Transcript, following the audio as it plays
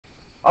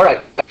All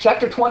right,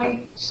 chapter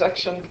 20,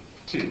 section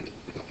 2.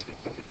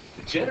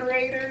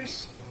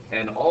 Generators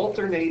and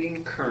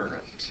alternating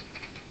current.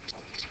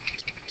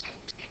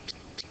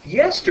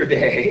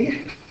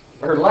 Yesterday,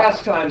 or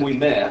last time we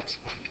met,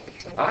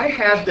 I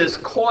had this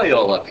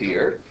coil up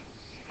here,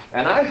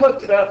 and I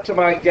hooked it up to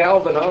my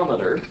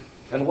galvanometer.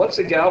 And what's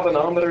a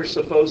galvanometer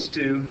supposed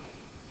to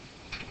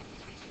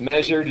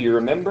measure? Do you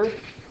remember?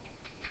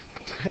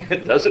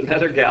 It doesn't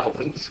measure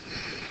galvans.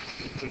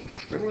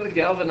 Remember what a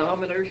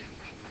galvanometer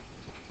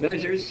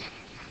measures?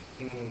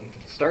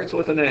 Starts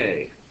with an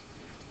A.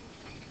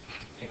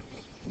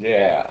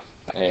 Yeah,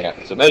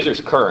 so it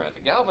measures current. A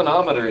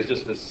galvanometer is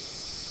just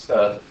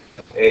a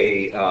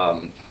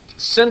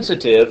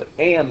sensitive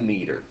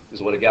ammeter,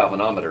 is what a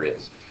galvanometer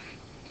is.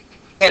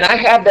 And I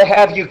had to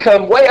have you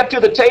come way up to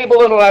the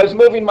table, and when I was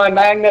moving my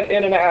magnet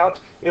in and out,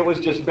 it was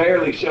just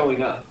barely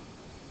showing up.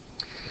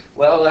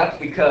 Well, that's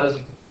because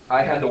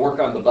I had to work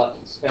on the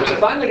buttons. And I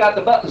finally got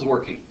the buttons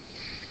working.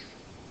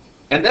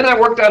 And then I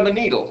worked on the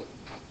needle,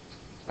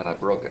 and I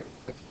broke it.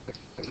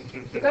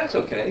 But that's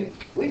okay.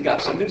 We've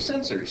got some new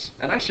sensors,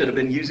 and I should have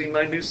been using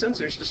my new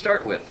sensors to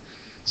start with.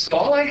 So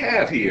all I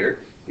have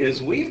here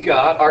is we've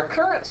got our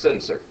current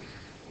sensor.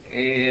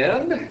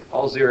 And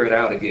I'll zero it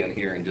out again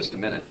here in just a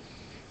minute.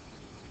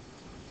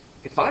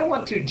 If I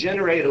want to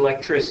generate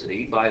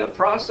electricity by a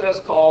process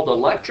called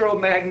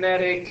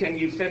electromagnetic, can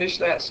you finish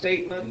that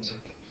statement?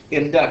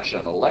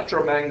 Induction,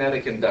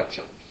 electromagnetic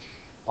induction.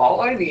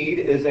 All I need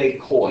is a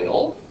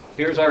coil.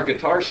 Here's our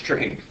guitar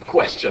string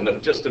question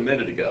of just a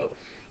minute ago.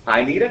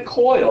 I need a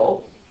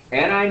coil,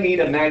 and I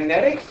need a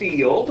magnetic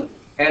field,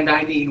 and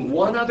I need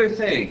one other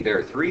thing. There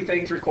are three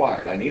things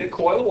required. I need a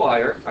coil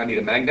wire, I need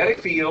a magnetic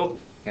field,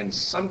 and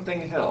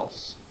something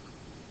else.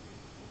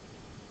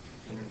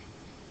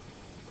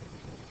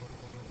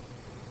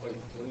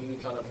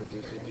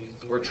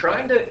 We're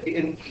trying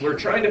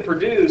to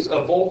produce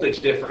a voltage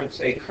difference,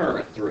 a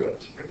current through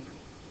it.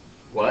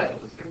 What?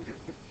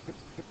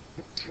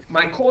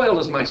 My coil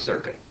is my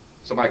circuit.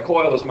 So my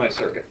coil is my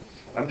circuit.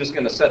 I'm just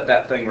going to set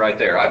that thing right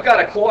there. I've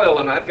got a coil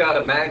and I've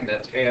got a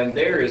magnet, and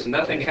there is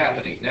nothing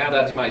happening. Now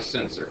that's my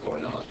sensor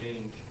going on.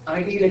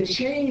 I need a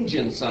change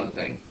in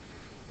something.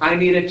 I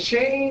need a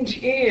change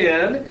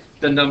in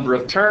the number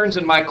of turns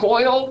in my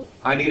coil.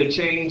 I need a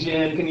change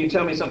in, can you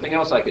tell me something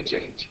else I could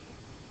change?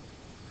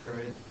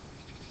 Current.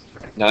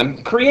 Now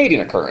I'm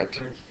creating a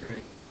current.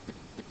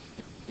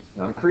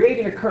 Now I'm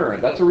creating a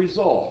current. That's a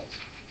result.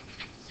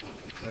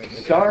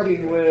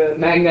 Starting with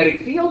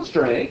magnetic field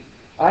strength,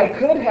 I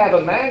could have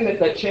a magnet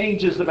that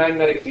changes the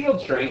magnetic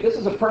field strength. This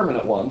is a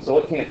permanent one, so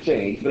it can't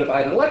change. But if I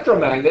had an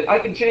electromagnet, I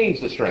can change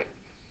the strength.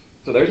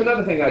 So there's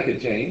another thing I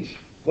could change.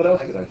 What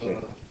else could I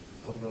change?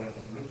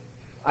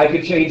 I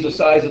could change the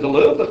size of the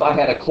loop. If I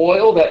had a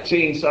coil that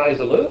changed size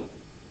of loop.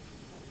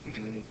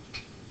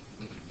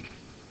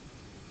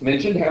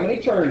 Mentioned how many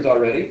turns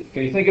already.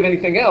 Can you think of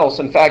anything else?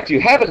 In fact,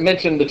 you haven't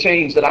mentioned the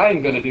change that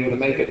I'm going to do to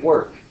make it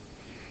work.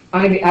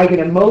 I get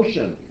a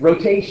motion,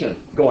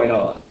 rotation going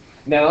on.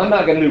 Now, I'm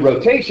not going to do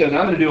rotation.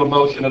 I'm going to do a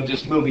motion of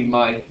just moving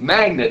my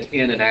magnet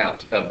in and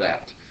out of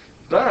that.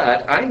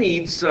 But I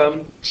need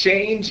some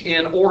change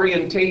in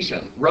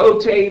orientation.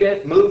 Rotate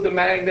it, move the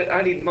magnet.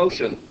 I need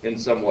motion in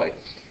some way.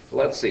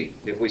 Let's see.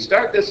 If we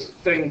start this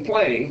thing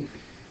playing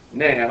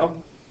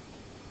now,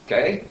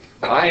 okay,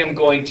 I am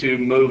going to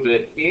move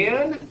it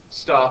in,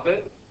 stop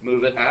it,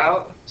 move it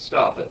out,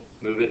 stop it.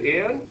 Move it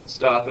in,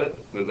 stop it,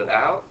 move it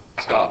out,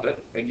 stop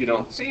it, and you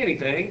don't see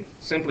anything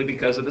simply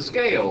because of the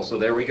scale. So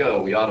there we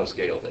go, we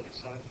auto-scaled it.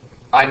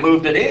 I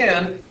moved it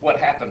in, what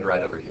happened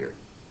right over here?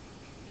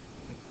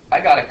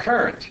 I got a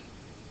current.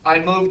 I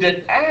moved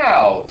it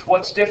out.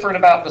 What's different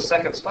about the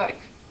second spike?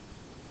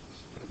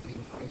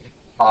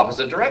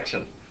 Opposite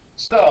direction.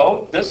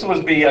 So this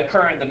would be a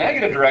current the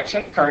negative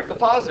direction, current the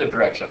positive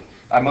direction.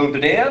 I moved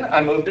it in, I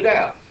moved it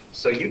out.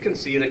 So you can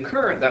see the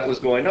current that was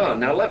going on.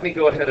 Now let me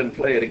go ahead and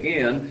play it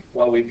again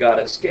while we've got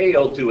it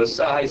scaled to a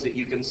size that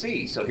you can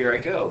see. So here I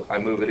go. I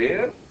move it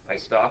in, I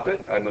stop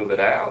it, I move it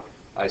out,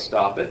 I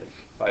stop it,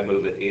 I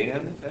move it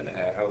in and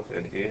out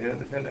and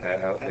in and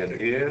out and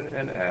in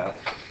and out.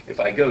 If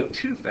I go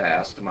too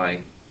fast,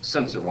 my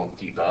sensor won't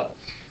keep up.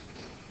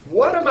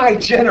 What am I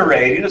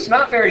generating? It's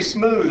not very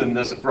smooth in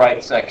this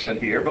right section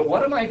here, but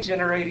what am I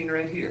generating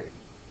right here?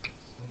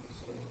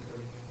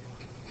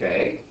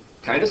 Okay.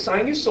 Kind of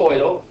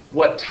sinusoidal.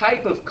 What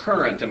type of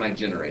current am I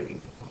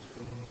generating?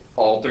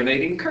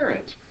 Alternating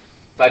current.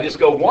 If I just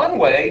go one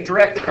way,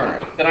 direct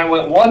current. Then I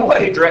went one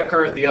way, direct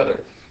current the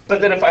other. But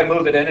then if I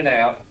move it in and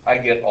out, I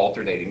get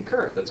alternating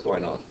current that's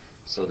going on.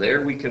 So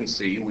there we can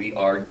see we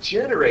are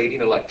generating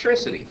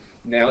electricity.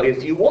 Now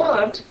if you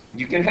want,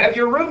 you can have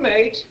your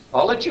roommate,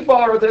 I'll let you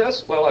borrow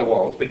this, well I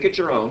won't, but get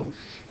your own,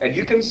 and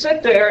you can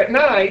sit there at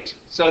night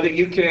so that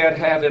you can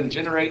have him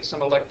generate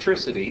some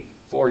electricity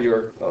for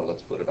your, oh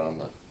let's put it on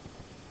the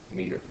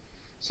meter.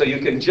 So you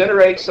can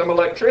generate some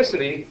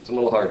electricity. It's a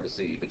little hard to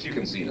see, but you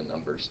can see the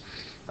numbers.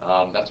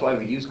 That's why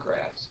we use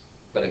graphs.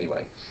 But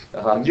anyway,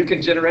 you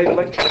can generate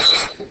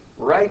electricity.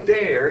 Right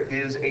there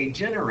is a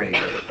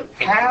generator.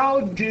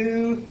 How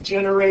do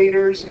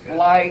generators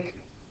like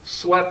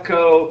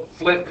SWEPCO,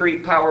 Flint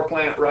Creek Power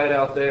Plant right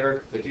out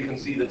there that you can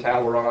see the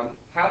tower on,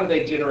 how do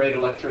they generate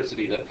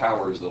electricity that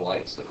powers the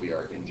lights that we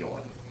are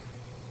enjoying?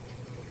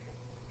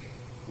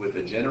 With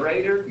a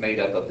generator made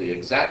up of the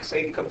exact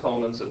same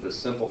components of this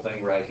simple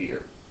thing right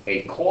here.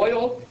 A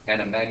coil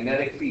and a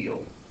magnetic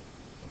field.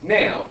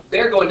 Now,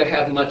 they're going to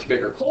have much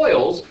bigger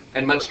coils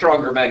and much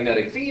stronger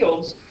magnetic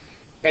fields.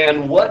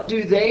 And what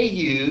do they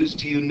use,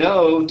 do you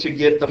know, to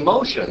get the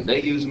motion?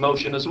 They use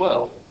motion as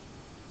well.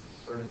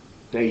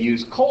 They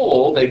use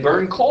coal, they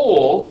burn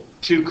coal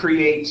to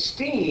create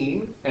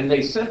steam, and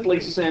they simply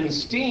send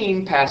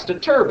steam past a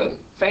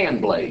turbine, fan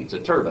blades, a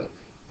turbine.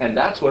 And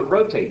that's what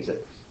rotates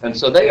it. And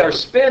so they are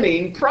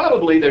spinning,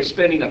 probably they're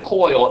spinning a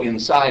coil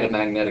inside a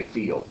magnetic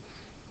field.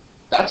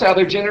 That's how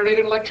they're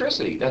generating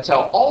electricity. That's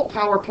how all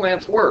power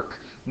plants work.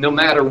 No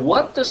matter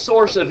what the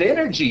source of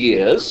energy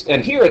is,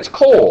 and here it's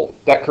coal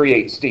that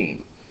creates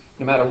steam.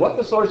 No matter what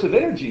the source of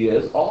energy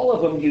is, all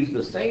of them use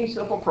the same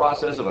simple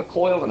process of a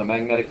coil and a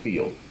magnetic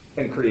field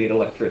and create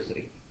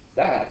electricity.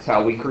 That's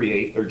how we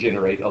create or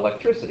generate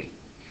electricity.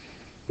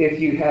 If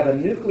you have a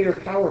nuclear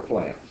power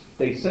plant,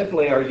 they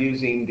simply are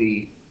using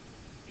the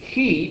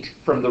heat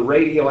from the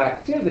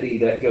radioactivity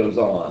that goes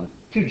on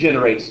to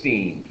generate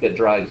steam that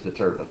drives the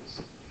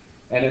turbines.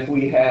 And if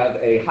we have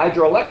a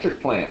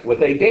hydroelectric plant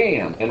with a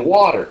dam and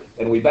water,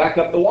 and we back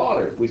up the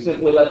water, we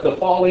simply let the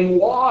falling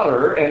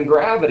water and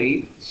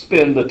gravity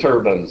spin the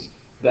turbines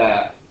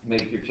that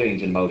make your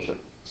change in motion.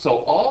 So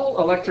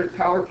all electric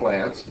power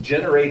plants,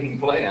 generating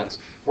plants,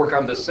 work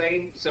on the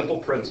same simple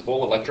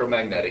principle,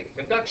 electromagnetic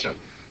induction.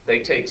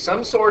 They take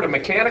some sort of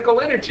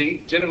mechanical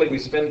energy, generally we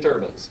spin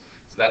turbines,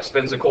 so that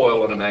spins a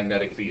coil in a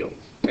magnetic field,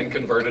 and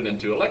convert it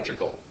into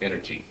electrical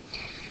energy.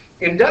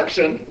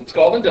 Induction, it's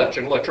called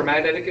induction,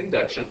 electromagnetic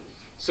induction,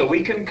 so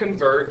we can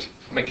convert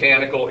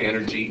mechanical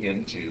energy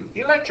into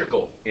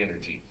electrical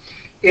energy.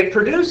 It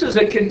produces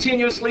a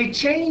continuously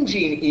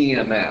changing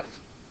EMF.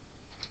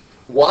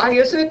 Why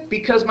is it?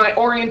 Because my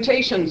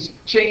orientation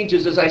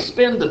changes as I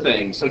spin the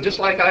thing. So just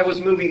like I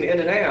was moving in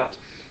and out,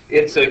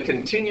 it's a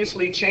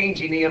continuously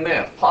changing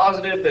EMF,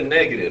 positive then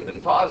negative,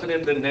 and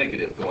positive then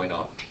negative going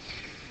on.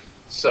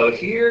 So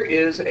here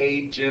is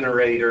a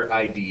generator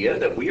idea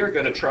that we are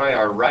going to try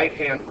our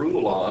right-hand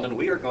rule on, and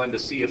we are going to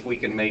see if we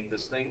can make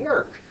this thing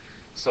work.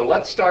 So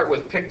let's start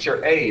with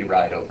picture A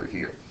right over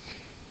here.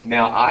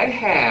 Now I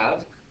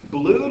have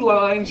blue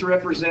lines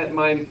represent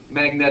my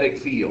magnetic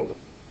field.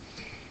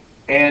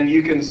 And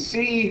you can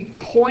see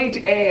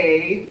point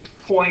A,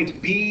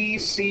 point B,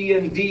 C,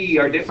 and D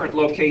are different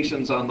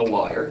locations on the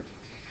wire.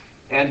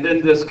 And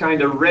then this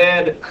kind of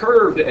red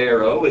curved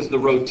arrow is the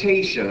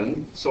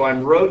rotation. So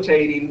I'm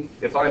rotating,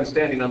 if I'm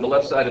standing on the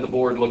left side of the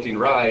board looking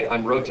right,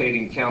 I'm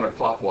rotating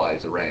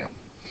counterclockwise around.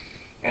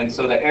 And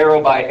so the arrow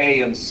by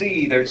A and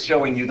C, they're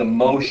showing you the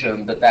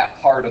motion that that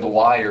part of the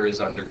wire is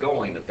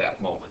undergoing at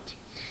that moment.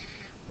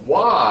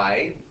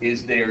 Why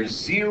is there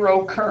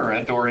zero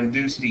current or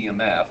induced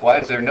EMF? Why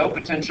is there no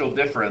potential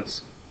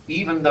difference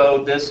even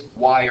though this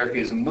wire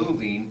is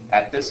moving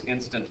at this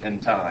instant in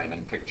time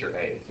in picture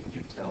A? Can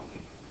you tell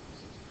me?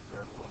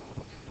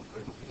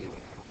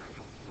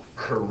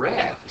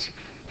 Correct.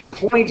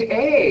 Point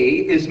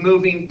A is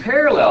moving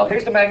parallel.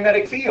 Here's the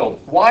magnetic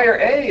field. Wire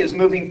A is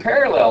moving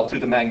parallel to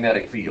the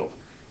magnetic field.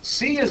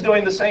 C is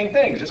doing the same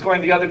thing, just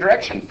going the other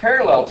direction,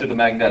 parallel to the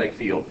magnetic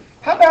field.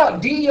 How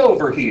about D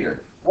over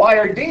here?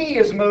 Wire D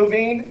is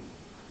moving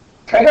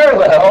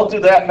parallel to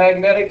that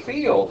magnetic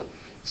field.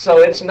 So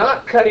it's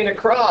not cutting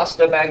across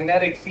the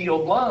magnetic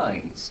field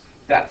lines.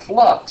 That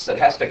flux that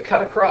has to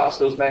cut across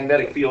those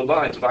magnetic field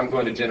lines if I'm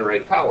going to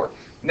generate power.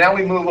 Now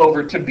we move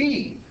over to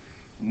B.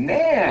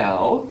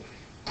 Now,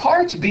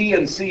 parts B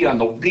and C on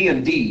the B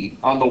and D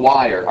on the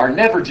wire are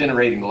never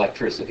generating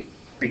electricity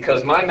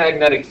because my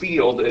magnetic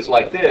field is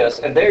like this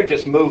and they're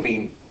just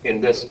moving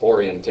in this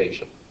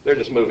orientation. They're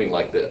just moving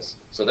like this.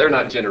 So they're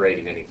not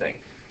generating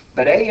anything.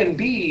 But A and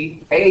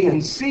B, A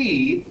and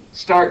C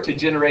start to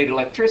generate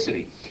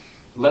electricity.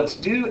 Let's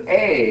do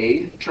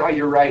A. Try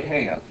your right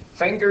hand.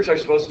 Fingers are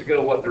supposed to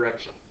go what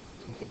direction?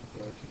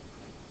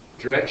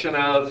 Direction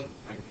of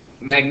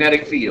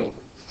magnetic field.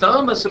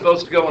 Thumb is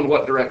supposed to go in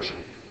what direction?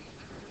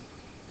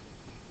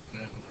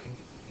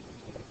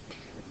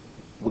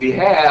 We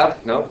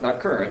have, no, not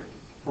current.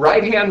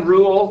 Right-hand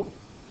rule,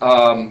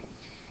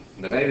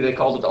 maybe they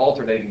called it the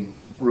alternating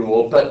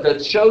rule, but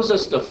that shows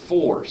us the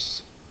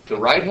force. The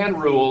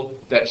right-hand rule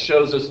that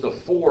shows us the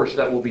force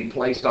that will be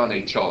placed on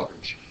a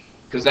charge,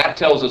 because that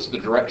tells us the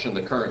direction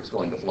the current's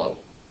going to flow.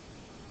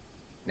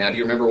 Now, do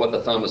you remember what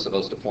the thumb is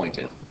supposed to point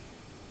in?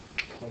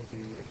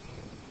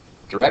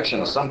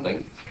 Direction of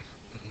something.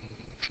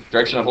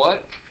 Direction of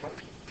what?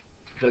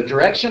 The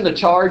direction the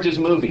charge is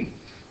moving.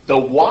 The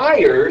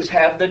wires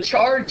have the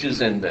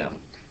charges in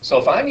them. So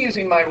if I'm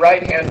using my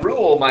right-hand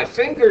rule, my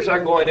fingers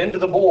are going into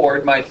the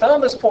board, my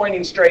thumb is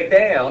pointing straight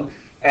down,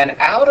 and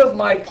out of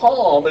my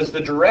palm is the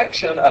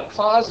direction a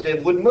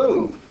positive would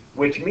move.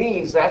 which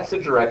means that's the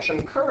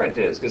direction current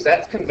is, because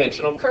that's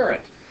conventional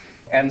current.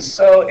 And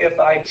so if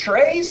I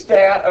trace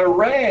that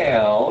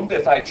around,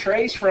 if I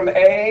trace from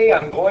A,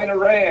 I'm going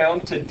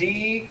around to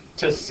D,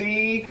 to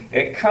C,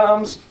 it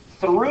comes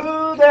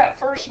through that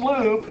first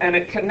loop and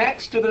it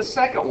connects to the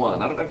second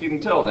one. I don't know if you can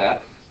tell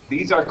that.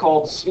 These are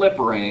called slip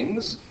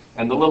rings,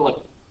 and the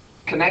little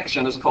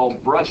connection is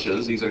called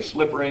brushes. These are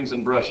slip rings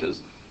and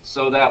brushes.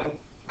 So that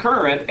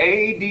current,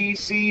 A, D,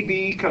 C,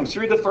 B, comes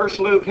through the first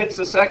loop, hits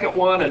the second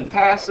one, and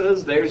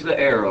passes. There's the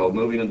arrow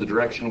moving in the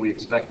direction we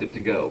expect it to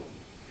go.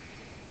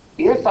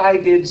 If I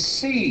did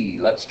C,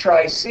 let's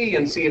try C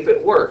and see if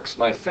it works.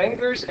 My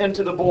finger's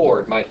into the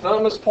board. My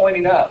thumb is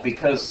pointing up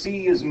because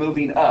C is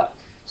moving up.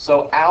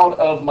 So out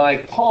of my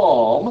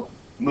palm,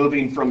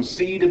 moving from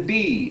C to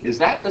B, is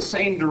that the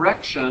same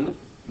direction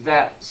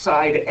that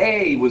side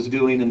A was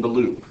doing in the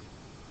loop?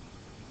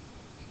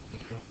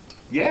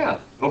 Yeah,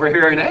 over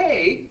here in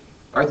A,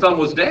 our thumb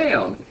was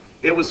down.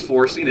 It was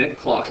forcing it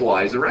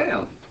clockwise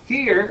around.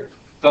 Here,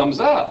 thumbs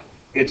up.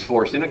 It's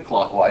forcing it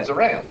clockwise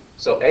around.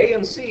 So A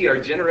and C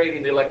are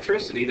generating the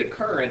electricity, the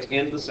current,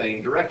 in the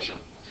same direction.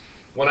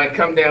 When I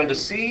come down to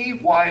C,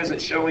 why is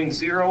it showing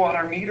 0 on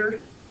our meter?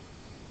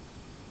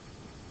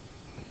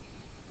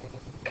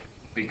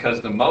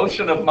 Because the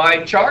motion of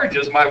my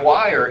charges, my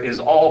wire, is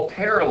all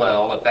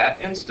parallel at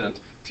that instant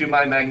to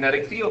my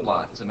magnetic field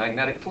lines, the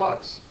magnetic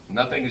flux.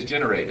 Nothing is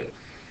generated.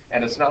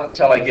 And it's not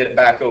until I get it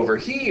back over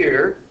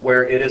here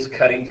where it is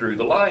cutting through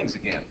the lines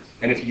again.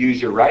 And if you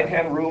use your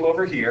right-hand rule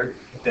over here,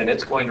 then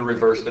it's going to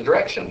reverse the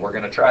direction. We're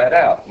going to try it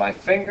out. My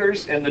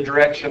finger's in the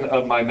direction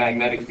of my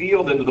magnetic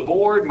field into the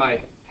board.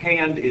 My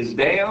hand is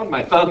down.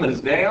 My thumb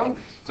is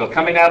down. So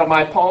coming out of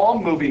my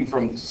palm, moving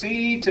from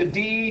C to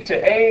D to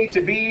A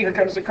to B, here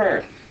comes the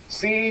current.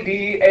 C,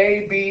 D,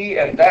 A, B,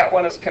 and that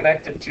one is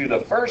connected to the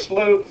first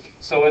loop,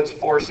 so it's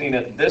forcing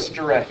it this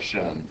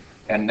direction.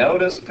 And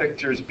notice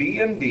pictures B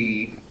and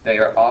D, they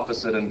are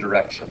opposite in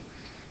direction.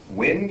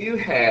 When you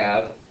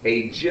have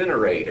a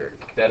generator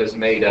that is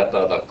made up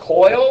of a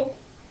coil,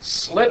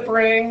 slip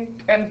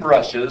ring, and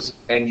brushes,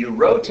 and you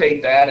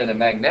rotate that in a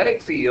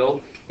magnetic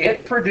field,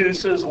 it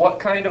produces what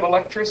kind of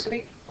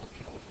electricity?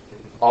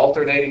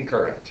 Alternating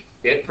current.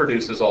 It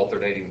produces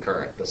alternating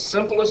current. The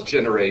simplest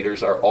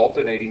generators are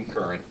alternating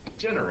current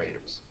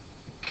generators.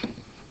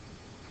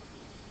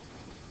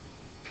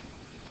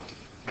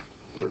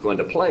 We're going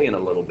to play in a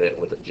little bit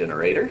with a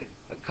generator,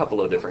 a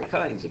couple of different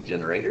kinds of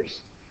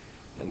generators,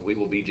 and we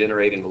will be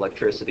generating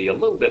electricity a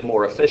little bit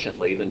more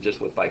efficiently than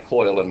just with my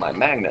coil and my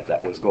magnet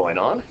that was going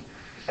on.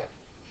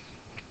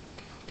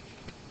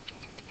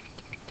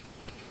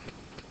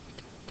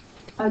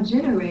 A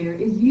generator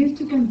is used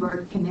to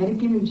convert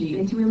kinetic energy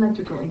into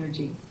electrical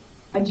energy.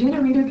 A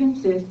generator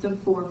consists of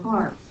 4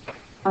 parts: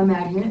 a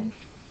magnet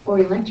or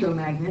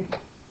electromagnet,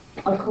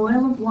 a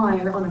coil of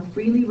wire on a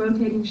freely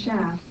rotating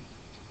shaft,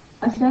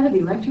 a set of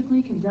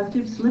electrically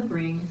conductive slip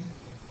rings,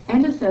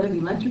 and a set of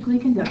electrically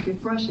conductive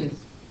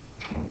brushes.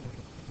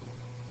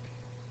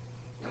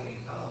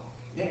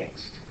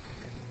 Next.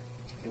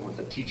 I want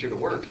the teacher to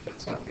work.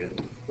 That's not good.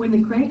 When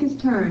the crank is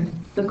turned,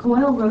 the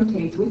coil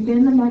rotates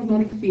within the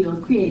magnetic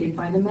field created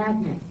by the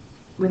magnet.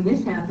 When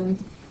this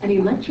happens, an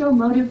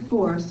electromotive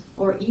force,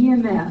 or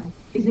EMF,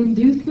 is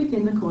induced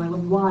within the coil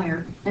of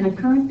wire, and a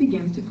current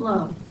begins to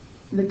flow.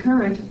 The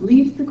current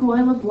leaves the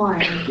coil of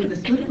wire through the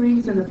slip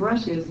rings and the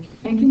brushes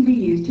and can be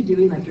used to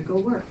do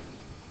electrical work.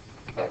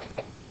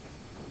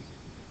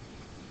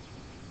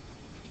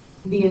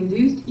 The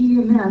induced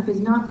EMF is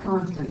not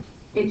constant.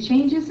 It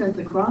changes as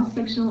the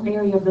cross-sectional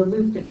area of the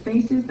loop that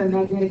faces the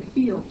magnetic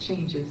field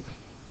changes.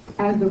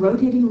 As the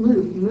rotating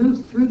loop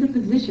moves through the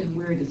position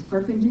where it is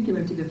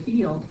perpendicular to the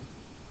field,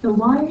 the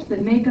wires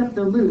that make up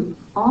the loop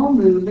all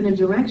move in a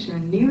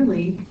direction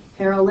nearly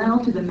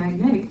parallel to the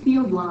magnetic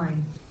field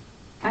lines.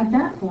 At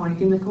that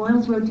point in the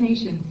coil's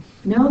rotation,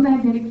 no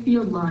magnetic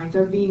field lines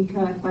are being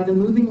cut by the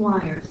moving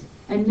wires,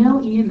 and no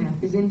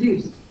EMF is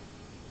induced.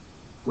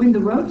 When the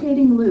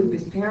rotating loop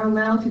is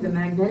parallel to the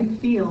magnetic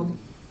field,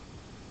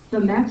 the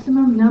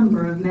maximum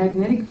number of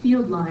magnetic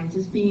field lines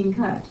is being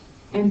cut,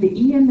 and the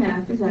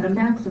EMF is at a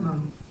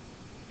maximum.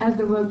 As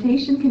the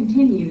rotation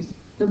continues,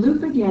 the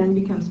loop again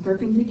becomes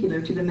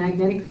perpendicular to the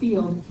magnetic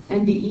field,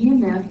 and the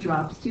EMF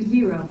drops to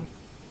 0.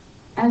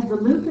 As the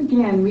loop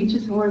again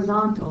reaches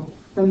horizontal,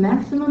 the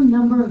maximum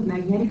number of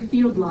magnetic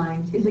field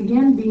lines is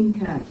again being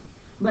cut,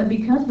 but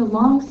because the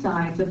long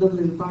sides of the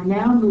loop are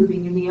now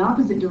moving in the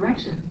opposite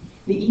direction,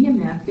 the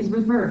EMF is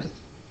reversed.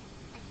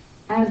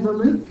 As the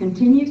loop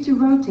continues to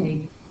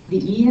rotate, the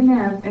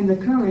EMF and the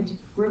current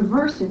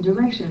reverse in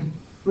direction,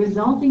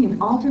 resulting in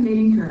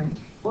alternating current,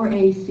 or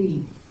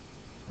AC.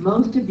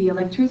 Most of the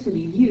electricity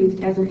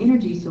used as an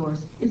energy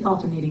source is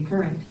alternating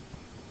current.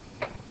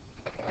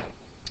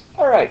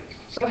 All right,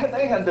 so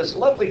they had this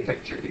lovely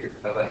picture here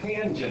of a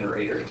hand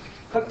generator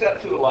hooked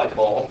up to a light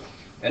bulb,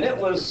 and it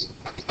was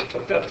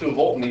hooked up to a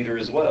voltmeter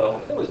as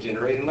well. It was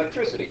generating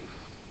electricity.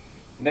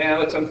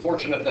 Now, it's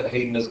unfortunate that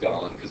Hayden is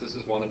gone, because this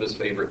is one of his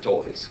favorite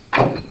toys.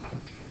 I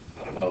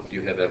don't know if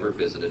you have ever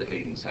visited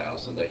Hayden's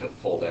house and they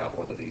have pulled out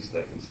one of these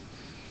things.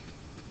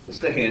 It's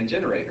the hand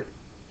generator.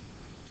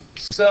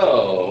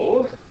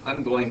 So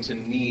I'm going to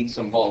need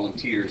some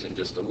volunteers in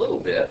just a little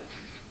bit.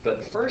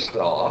 But first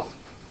off,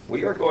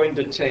 we are going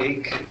to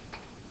take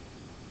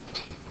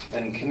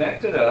and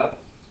connect it up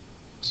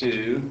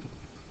to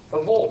a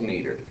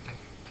voltmeter.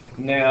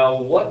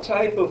 Now, what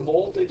type of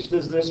voltage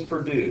does this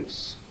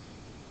produce?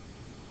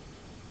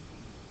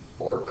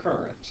 Or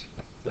current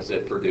does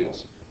it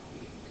produce?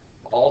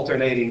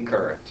 Alternating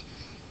current.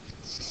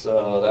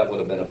 So that would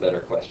have been a better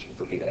question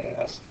for me to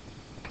ask.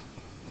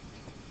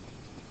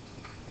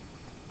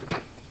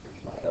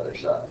 My other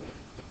side.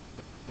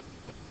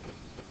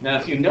 Now,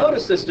 if you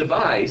notice this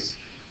device,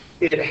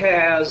 it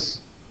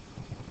has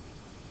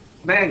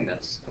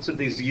magnets. That's what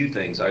these U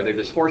things are. They're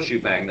just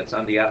horseshoe magnets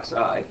on the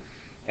outside.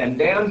 And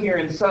down here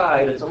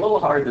inside, it's a little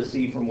hard to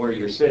see from where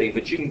you're sitting,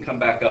 but you can come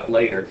back up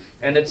later.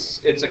 And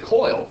it's a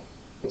coil.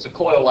 It's a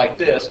coil like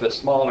this, but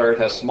smaller. It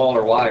has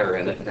smaller wire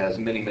in it. It has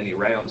many, many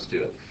rounds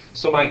to it.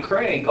 So my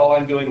crank, all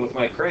I'm doing with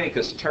my crank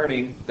is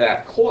turning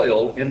that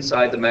coil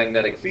inside the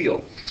magnetic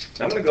field.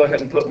 Now I'm going to go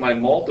ahead and put my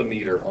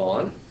multimeter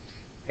on,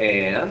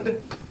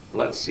 and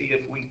let's see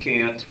if we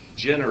can't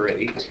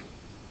generate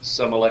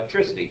some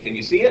electricity. Can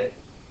you see it?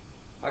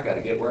 I got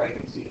to get where I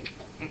can see it.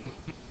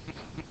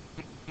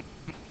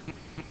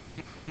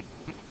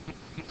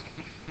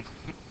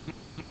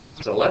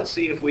 So let's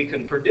see if we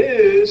can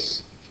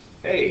produce.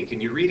 Hey, can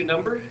you read a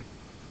number?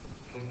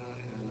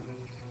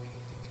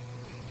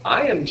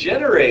 I am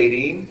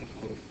generating.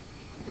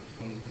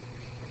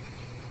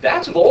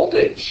 That's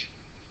voltage.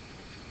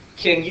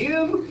 Can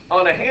you,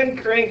 on a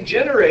hand crank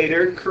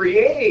generator,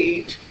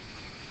 create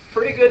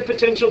pretty good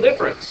potential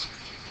difference?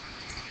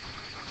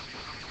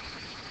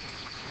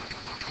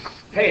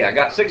 Hey, I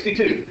got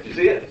 62. You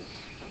see it?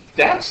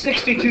 That's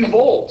 62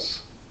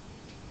 volts.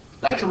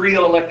 That's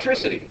real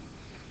electricity.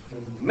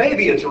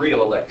 Maybe it's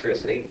real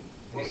electricity.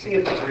 We'll see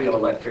if it's real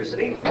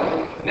electricity.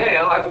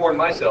 Now, I've worn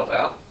myself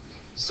out,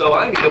 so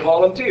I need a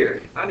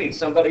volunteer. I need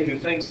somebody who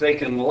thinks they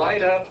can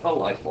light up a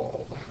light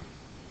bulb.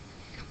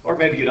 Or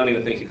maybe you don't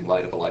even think you can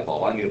light up a light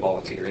bulb. I need a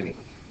volunteer anyway.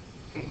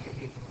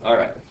 All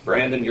right,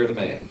 Brandon, you're the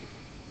man.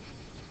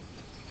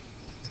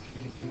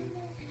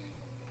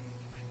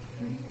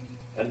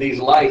 And these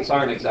lights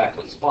aren't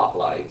exactly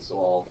spotlights, so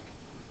I'll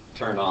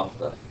turn off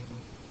the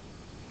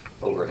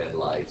overhead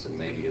lights, and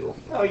maybe it'll.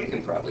 Oh, you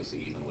can probably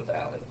see even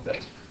without it.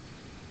 But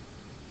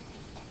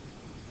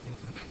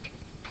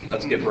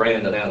let's get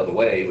Brandon out of the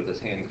way with his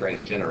hand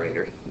crank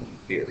generator.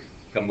 Here,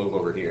 come move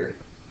over here.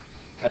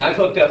 And I've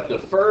hooked up the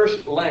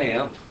first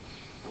lamp.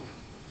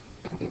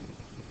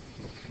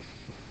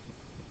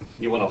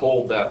 You want to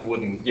hold that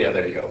wooden. Yeah,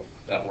 there you go.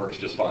 That works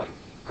just fine.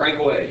 Crank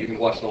away. You can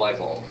watch the light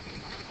bulb.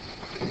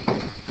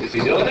 Is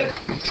he doing it?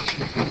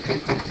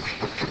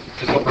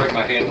 Just don't break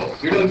my handle.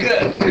 You're doing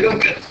good. You're doing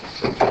good.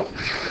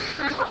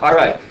 All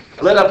right,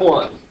 lit up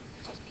one.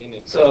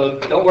 So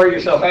don't wear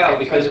yourself out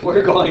because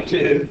we're going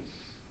to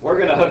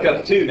hook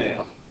up two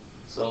now.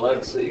 So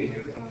let's see.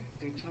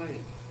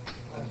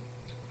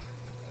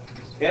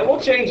 And we'll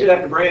change it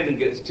after Brandon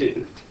gets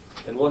two,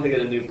 and we'll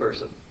get a new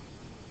person.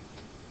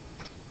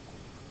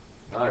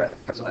 All right,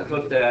 so I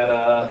hooked that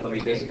up. Let me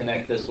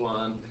disconnect this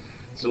one.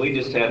 So we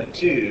just have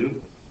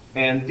two.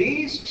 And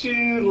these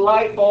two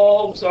light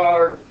bulbs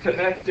are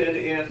connected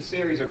in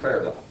series or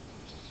parallel.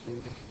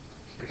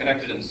 They're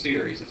connected in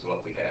series is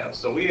what we have.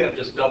 So we have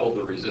just doubled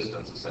the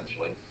resistance,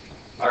 essentially.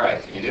 All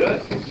right, can you do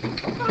it?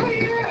 Oh,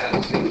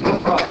 yeah, no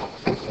problem.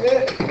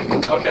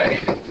 Okay,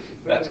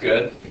 that's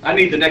good. I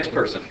need the next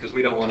person because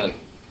we don't want to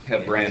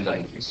have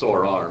Brandon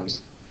sore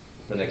arms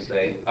the next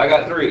day. I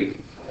got three.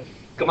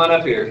 Come on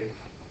up here.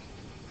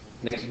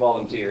 Next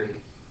volunteer.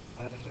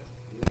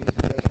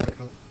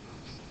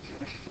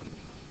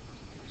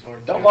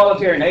 Don't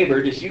volunteer a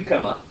neighbor, just you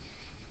come up.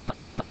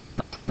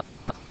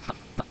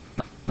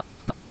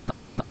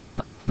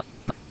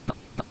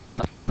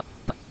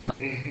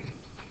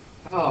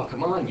 Oh,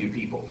 come on, you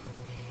people.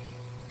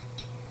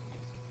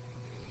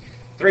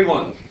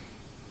 3-1.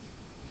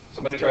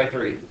 Somebody try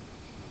 3.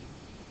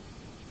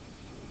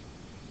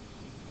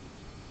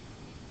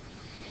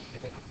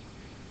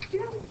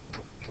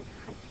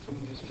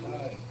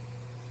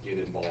 Get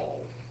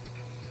involved.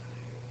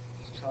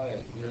 Just try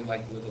it. You're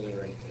like literally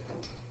right there.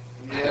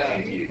 Yeah,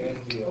 thank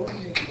you.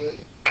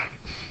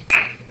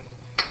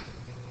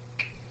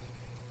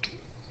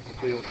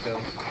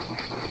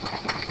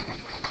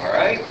 All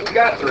right, we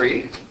got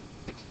 3.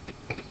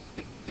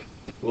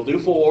 We'll do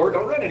 4.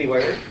 Don't run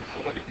anywhere.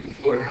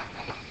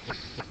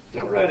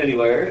 Don't run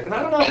anywhere. And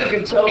I don't know if you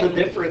can tell the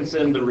difference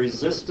in the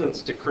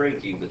resistance to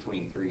cranking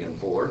between 3 and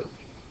 4.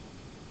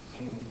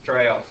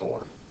 Try out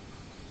 4.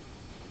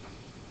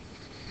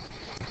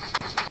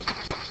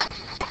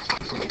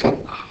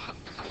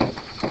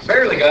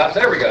 Barely got,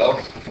 there we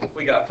go.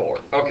 We got 4.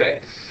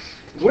 Okay.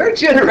 We're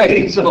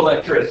generating some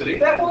electricity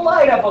that will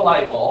light up a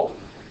light bulb.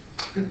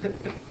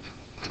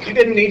 You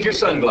didn't need your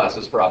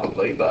sunglasses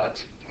probably,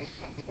 but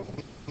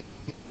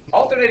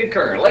alternating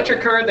current.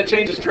 Electric current that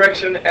changes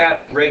direction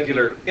at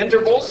regular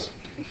intervals.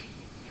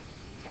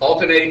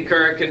 Alternating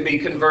current can be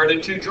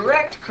converted to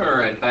direct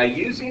current by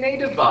using a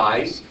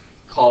device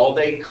called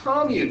a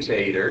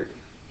commutator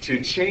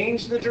to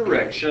change the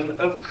direction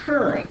of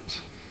current.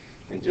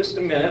 In just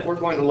a minute, we're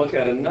going to look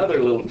at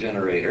another little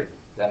generator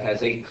that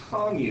has a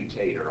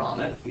commutator on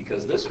it,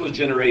 because this was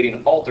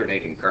generating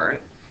alternating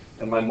current,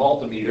 and my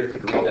multimeter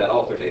could read that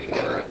alternating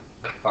current.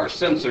 Our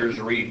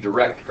sensors read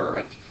direct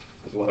current,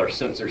 is what our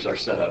sensors are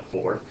set up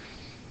for.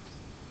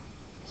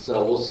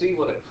 So we'll see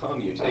what a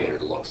commutator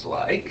looks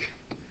like.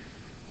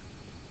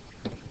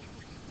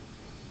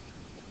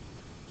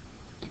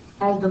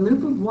 As the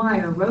loop of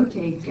wire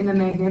rotates in the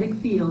magnetic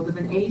field of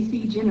an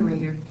AC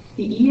generator,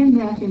 the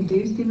EMF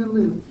induced in the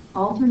loop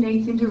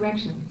alternates in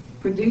direction,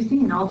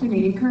 producing an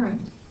alternating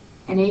current.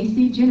 An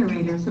AC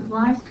generator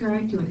supplies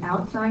current to an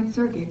outside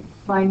circuit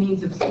by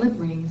means of slip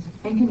rings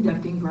and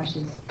conducting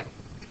brushes.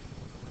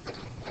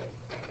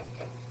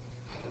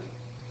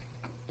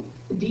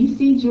 The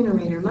DC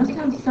generator must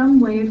have some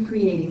way of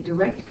creating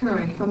direct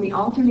current from the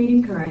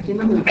alternating current in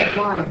the loop of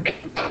wire.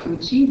 To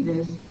achieve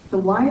this, the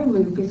wire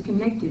loop is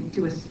connected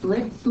to a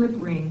split slip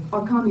ring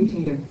or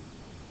commutator.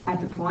 At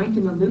the point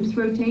in the loop's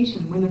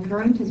rotation when the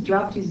current has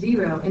dropped to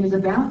zero and is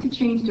about to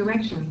change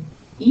direction,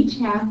 each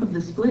half of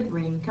the split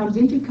ring comes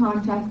into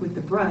contact with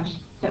the brush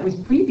that was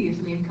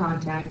previously in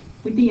contact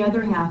with the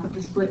other half of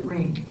the split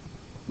ring.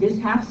 This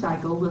half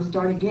cycle will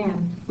start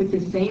again with the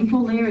same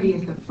polarity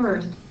as the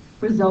first,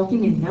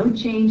 resulting in no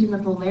change in the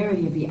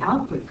polarity of the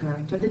output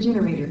current of the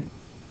generator.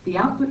 The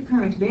output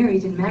current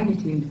varies in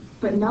magnitude,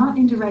 but not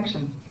in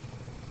direction.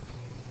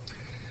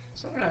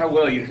 So I don't know how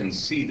well you can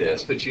see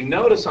this, but you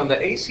notice on the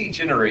AC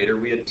generator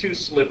we had two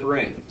slip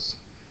rings.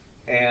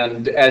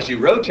 And as you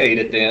rotate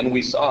it then,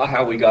 we saw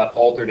how we got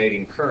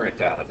alternating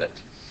current out of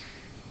it.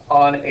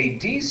 On a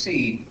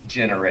DC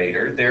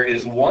generator, there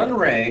is one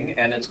ring,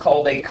 and it's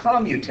called a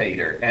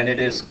commutator, and it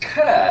is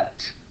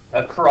cut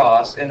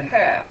across in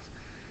half.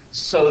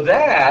 So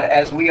that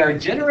as we are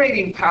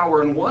generating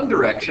power in one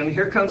direction,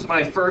 here comes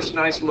my first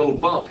nice little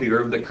bump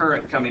here of the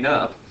current coming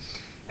up,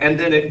 and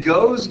then it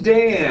goes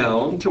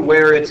down to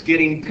where it's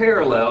getting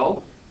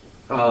parallel.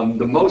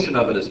 The motion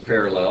of it is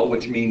parallel,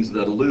 which means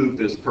the loop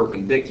is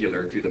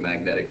perpendicular to the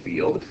magnetic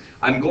field.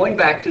 I'm going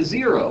back to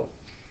zero.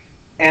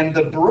 And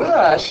the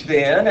brush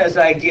then, as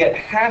I get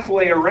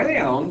halfway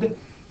around,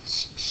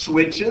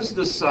 switches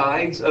the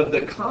sides of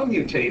the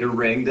commutator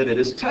ring that it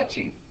is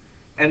touching.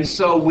 And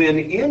so when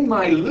in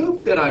my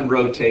loop that I'm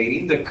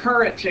rotating, the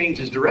current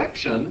changes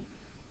direction,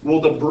 well,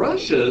 the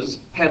brushes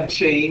have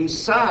changed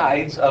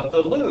sides of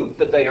the loop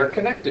that they are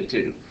connected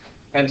to.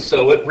 And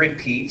so it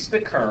repeats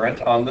the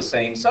current on the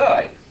same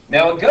side.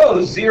 Now it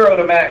goes 0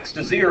 to max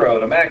to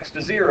 0 to max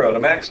to 0 to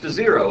max to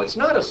 0. It's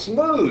not a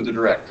smooth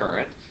direct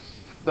current,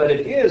 but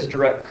it is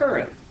direct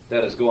current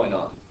that is going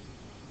on.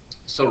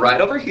 So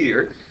right over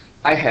here,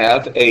 I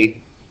have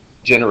a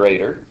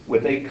generator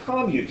with a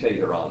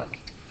commutator on it.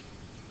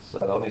 So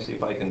let me see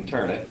if I can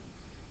turn it.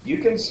 You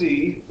can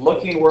see,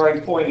 looking where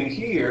I'm pointing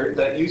here,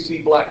 that you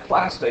see black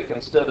plastic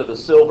instead of the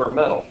silver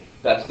metal.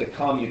 That's the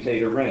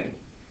commutator ring.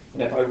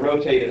 And if I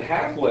rotate it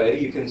halfway,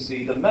 you can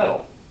see the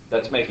metal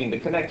that's making the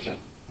connection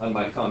on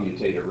my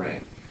commutator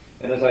ring.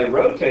 And as I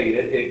rotate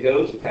it, it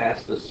goes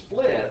past the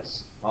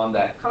splits on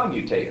that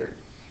commutator.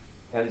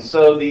 And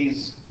so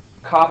these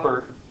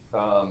copper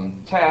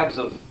tabs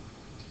of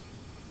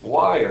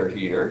wire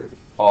here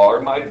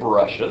are my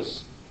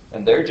brushes,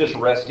 and they're just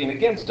resting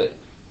against it.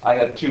 I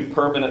have two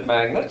permanent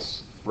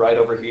magnets right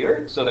over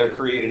here, so they're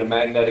creating a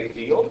magnetic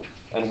field,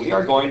 and we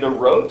are going to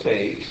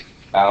rotate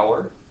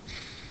our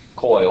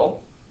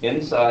coil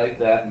inside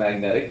that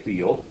magnetic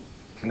field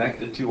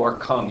connected to our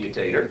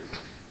commutator,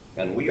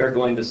 and we are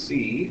going to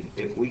see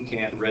if we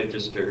can't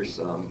register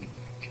some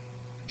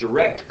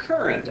direct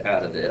current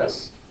out of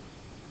this.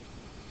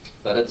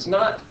 But it's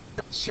not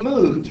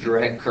smooth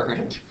direct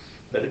current,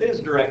 but it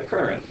is direct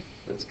current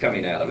that's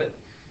coming out of it.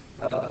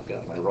 I've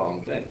got my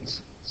wrong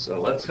things.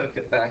 So let's hook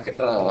it back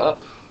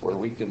up where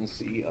we can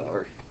see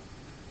our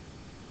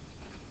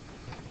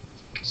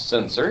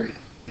sensor.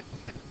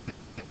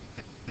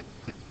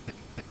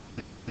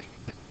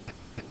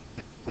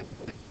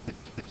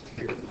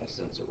 Here are my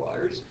sensor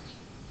wires.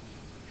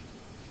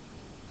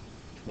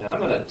 Now I'm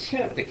going to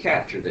attempt to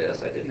capture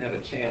this. I didn't have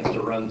a chance to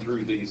run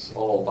through these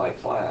all by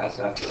class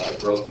after I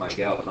broke my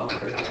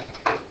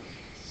galvanometer.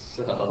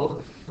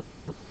 So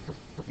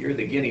you're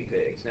the guinea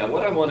pigs. Now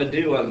what I want to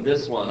do on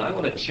this one, I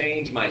want to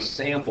change my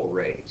sample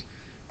rate.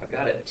 I've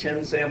got it at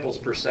 10 samples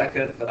per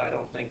second, but I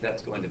don't think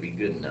that's going to be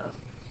good enough.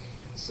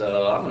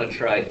 So I'm going to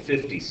try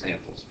 50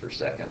 samples per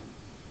second.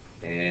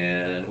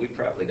 And we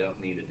probably don't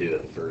need to do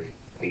it for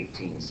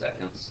 18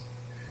 seconds.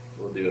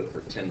 We'll do it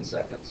for 10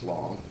 seconds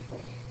long.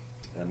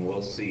 And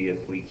we'll see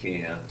if we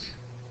can't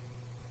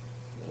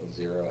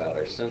zero out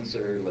our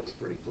sensor. Looks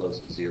pretty close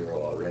to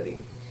zero already.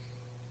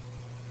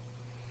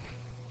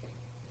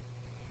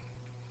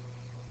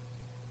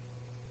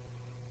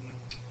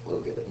 We'll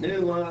get a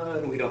new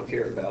one. We don't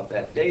care about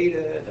that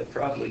data. It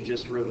probably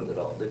just ruined it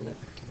all, didn't it?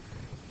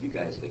 You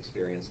guys have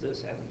experienced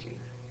this, haven't you?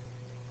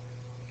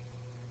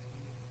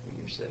 When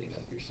you're setting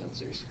up your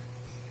sensors.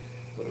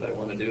 What did I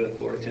want to do it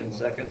for? 10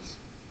 seconds?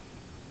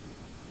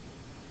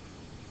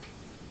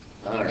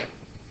 All right.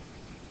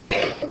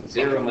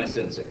 Zero my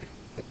sensor.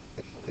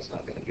 It's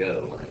not going to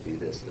go when I do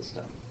this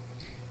time.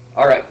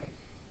 All right.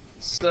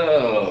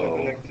 So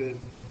Connected.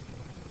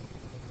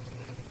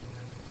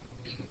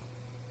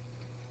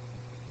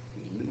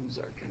 we lose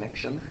our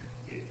connection.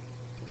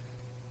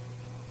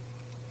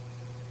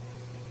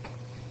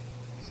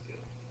 Let's go.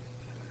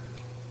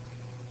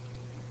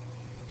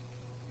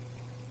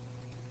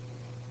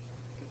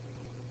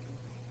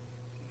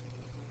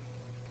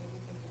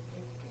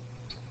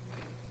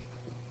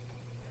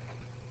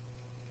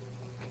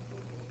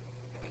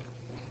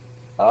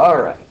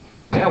 All right,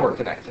 now we're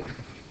connected.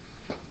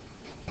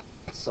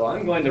 So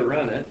I'm going to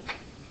run it.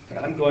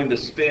 I'm going to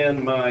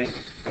spin my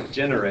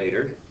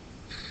generator,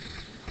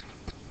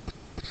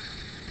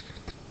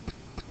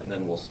 and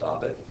then we'll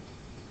stop it.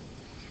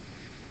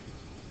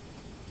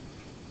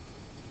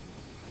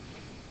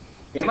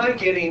 Am I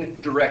getting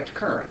direct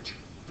current?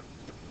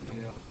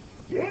 Yeah.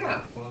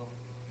 Yeah. Well,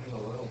 there's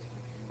a little.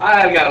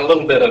 I've got a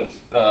little bit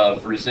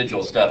of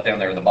residual stuff down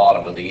there in the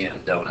bottom of the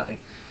end, don't I?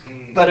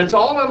 But it's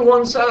all on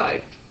one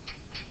side.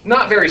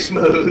 Not very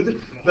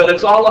smooth, but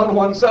it's all on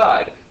one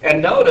side.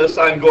 And notice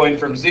I'm going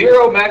from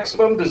zero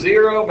maximum to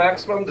zero,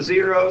 maximum to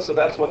zero, so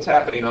that's what's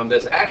happening on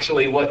this.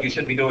 Actually, what you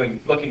should be doing,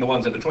 looking the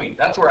ones in between.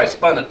 That's where I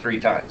spun it 3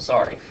 times,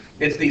 sorry.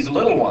 It's these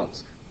little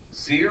ones.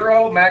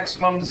 Zero,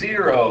 maximum,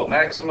 zero,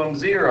 maximum,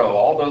 zero.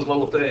 All those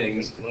little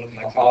things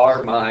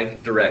are my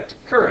direct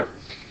current.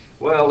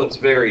 Well, it's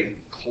very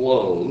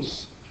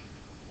close.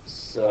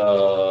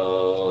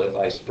 So if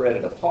I spread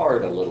it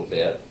apart a little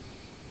bit,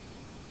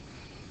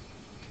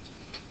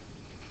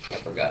 I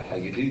forgot how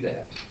you do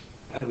that.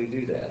 How do we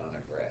do that on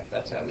our graph?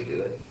 That's how we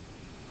do it.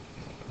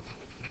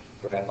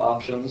 Graph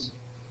options.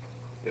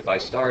 If I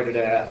started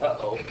at, I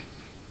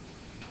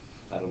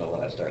don't know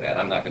what I started at.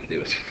 I'm not going to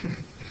do it.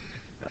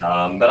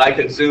 But I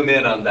could zoom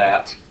in on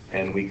that,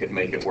 and we could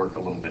make it work a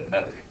little bit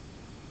better.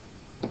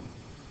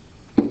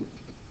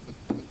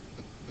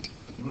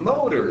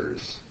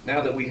 Motors. Now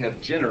that we have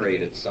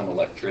generated some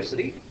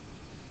electricity,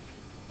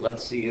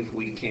 let's see if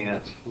we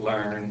can't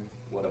learn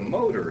what a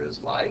motor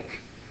is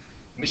like.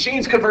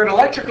 Machines convert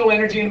electrical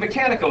energy into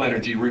mechanical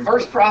energy,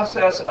 reverse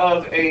process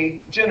of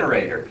a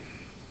generator.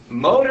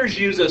 Motors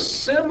use a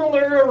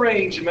similar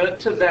arrangement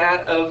to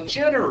that of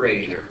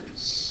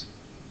generators.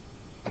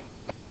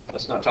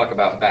 Let's not talk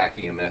about back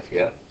EMF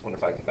yet. I wonder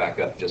if I can back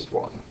up just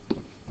one.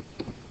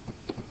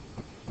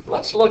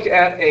 Let's look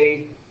at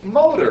a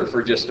motor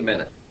for just a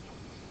minute.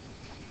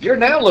 You're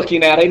now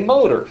looking at a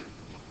motor.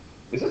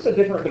 Is this a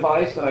different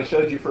device than I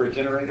showed you for a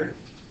generator?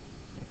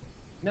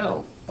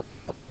 No.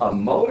 A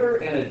motor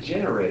and a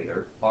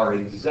generator are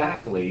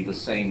exactly the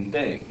same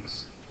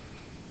things.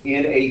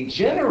 In a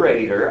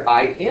generator,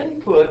 I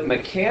input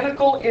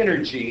mechanical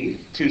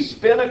energy to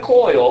spin a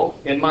coil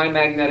in my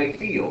magnetic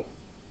field.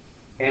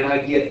 And I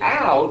get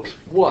out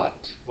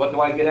what? What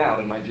do I get out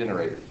in my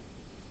generator?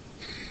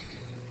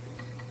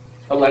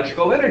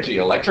 Electrical energy,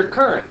 electric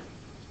current.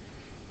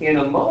 In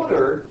a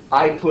motor,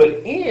 I put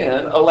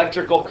in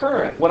electrical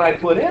current. When I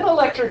put in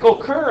electrical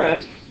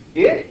current,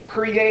 it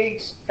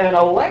creates an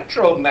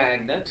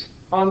electromagnet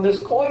on this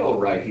coil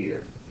right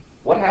here.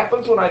 What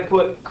happens when I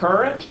put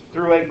current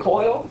through a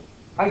coil?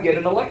 I get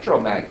an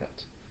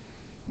electromagnet.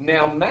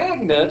 Now,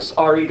 magnets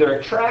are either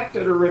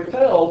attracted or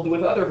repelled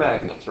with other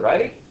magnets,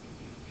 right?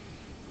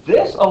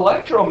 This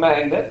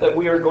electromagnet that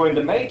we are going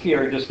to make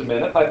here in just a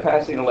minute by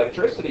passing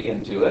electricity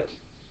into it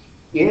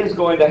is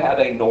going to have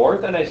a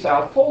north and a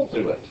south pole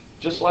to it,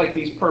 just like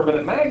these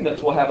permanent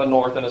magnets will have a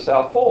north and a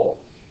south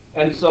pole.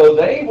 And so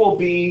they will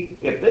be,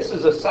 if this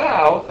is a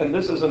south and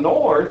this is a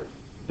north,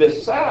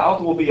 this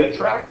south will be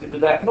attracted to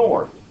that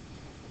north.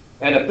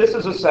 And if this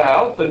is a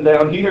south, then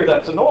down here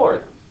that's a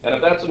north. And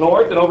if that's a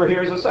north, then over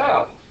here is a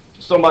south.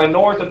 So my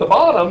north at the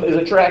bottom is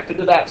attracted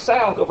to that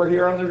south over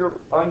here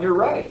on your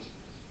right.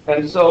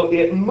 And so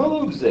it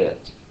moves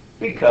it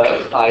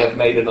because I have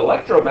made an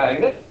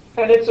electromagnet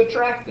and it's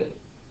attracted.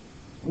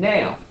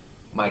 Now,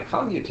 my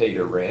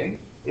commutator ring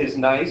is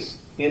nice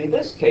in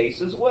this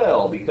case as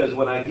well, because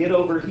when I get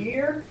over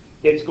here,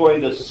 it's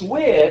going to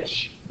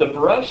switch the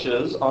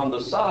brushes on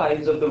the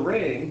sides of the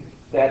ring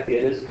that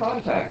it is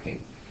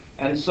contacting.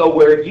 And so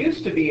where it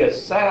used to be a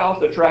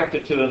south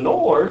attracted to a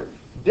north,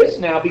 this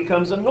now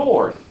becomes a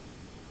north.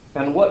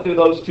 And what do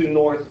those two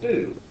norths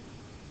do?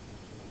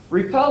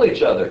 Repel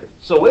each other.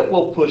 So it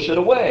will push it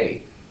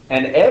away.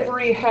 And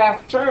every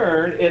half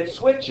turn, it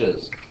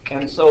switches.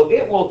 And so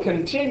it will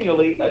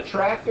continually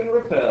attract and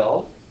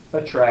repel,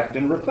 attract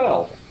and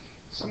repel.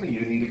 Some of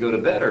you need to go to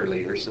bed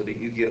earlier so that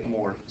you get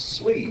more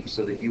sleep,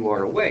 so that you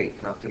are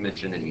awake, not to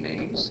mention any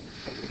names.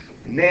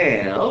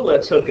 Now,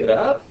 let's hook it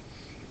up.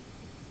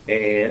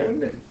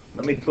 And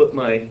let me put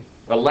my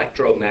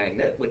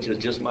electromagnet, which is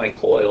just my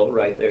coil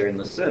right there in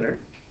the center.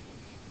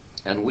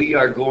 And we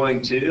are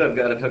going to, I've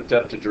got it hooked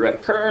up to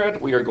direct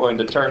current. We are going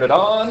to turn it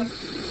on.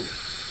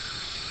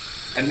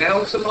 And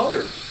now it's a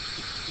motor.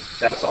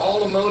 That's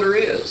all a motor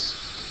is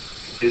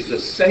the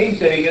same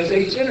thing as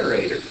a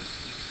generator.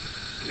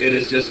 It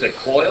is just a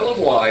coil of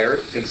wire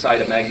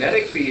inside a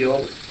magnetic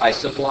field. I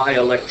supply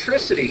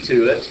electricity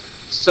to it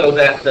so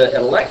that the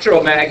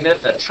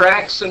electromagnet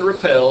attracts and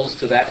repels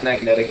to that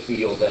magnetic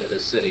field that it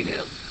is sitting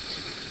in.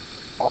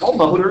 All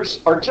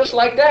motors are just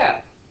like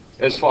that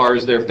as far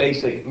as their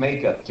basic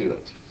makeup to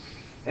it.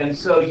 And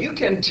so you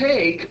can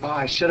take,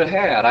 I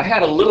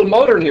had a little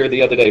motor in here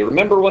the other day.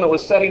 Remember when it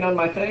was setting on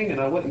my thing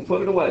and I went and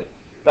put it away?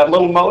 That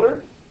little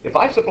motor, if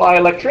I supply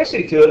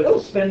electricity to it,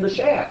 it'll spin the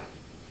shaft.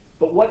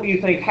 But what do you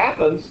think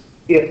happens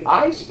if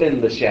I spin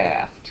the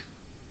shaft?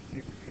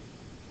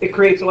 It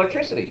creates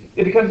electricity.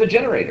 It becomes a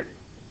generator.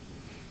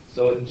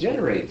 So it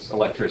generates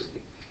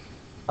electricity.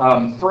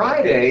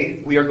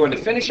 Friday, we are going to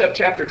finish up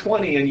chapter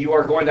 20, and you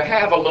are going to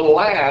have a little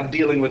lab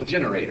dealing with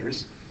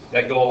generators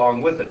that go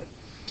along with it.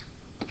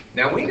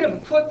 Now, we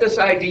have put this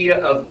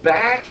idea of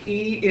back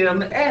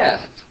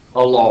EMF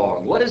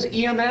along. What is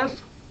EMF?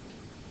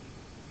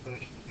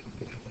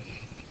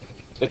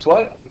 It's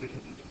what?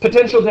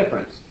 Potential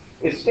difference.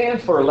 It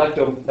stands for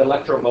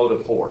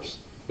electromotive force.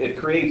 It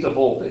creates a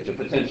voltage, a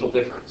potential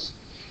difference.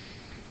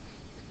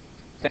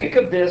 Think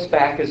of this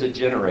back as a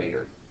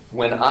generator.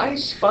 When I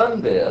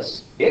spun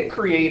this, it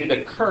created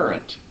a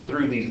current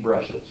through these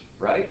brushes,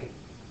 right?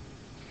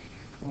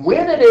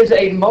 When it is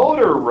a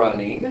motor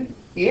running,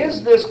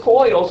 is this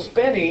coil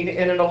spinning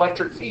in an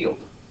electric field?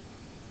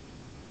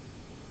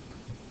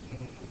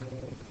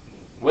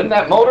 When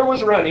that motor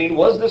was running,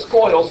 was this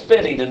coil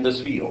spinning in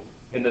this field,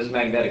 in this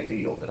magnetic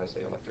field? Did I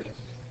say electric?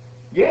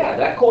 Yeah,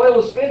 that coil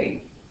is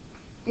spinning.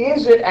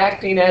 Is it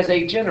acting as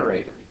a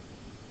generator?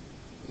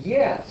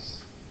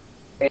 Yes.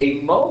 A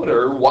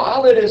motor,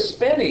 while it is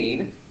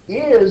spinning,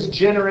 is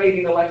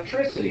generating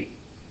electricity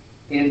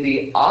in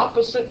the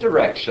opposite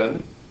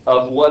direction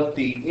of what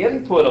the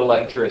input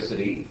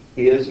electricity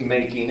is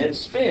making it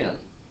spin.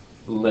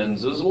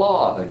 Lenz's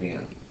law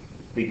again.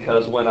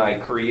 Because when I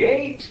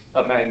create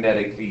a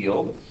magnetic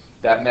field,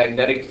 that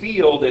magnetic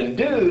field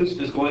induced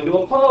is going to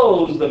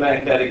oppose the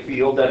magnetic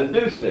field that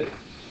induced it.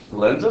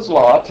 Lenz's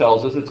law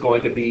tells us it's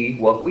going to be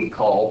what we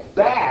call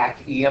back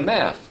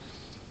EMF.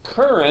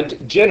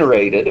 Current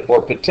generated, or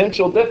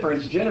potential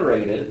difference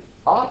generated,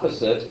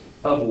 opposite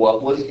of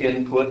what was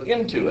input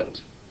into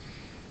it.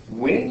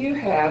 When you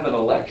have an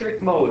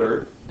electric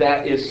motor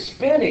that is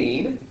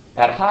spinning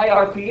at high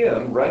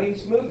RPM, running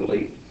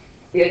smoothly,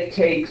 it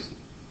takes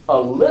a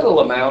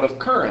little amount of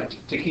current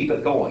to keep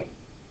it going.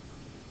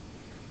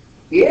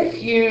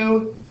 If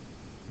you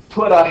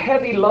put a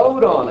heavy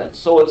load on it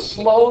so it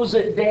slows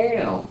it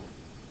down,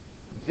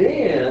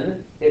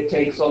 then it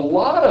takes a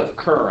lot of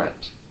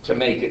current to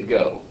make it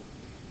go.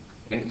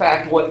 In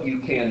fact, what you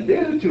can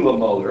do to a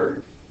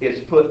motor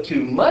is put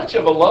too much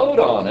of a load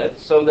on it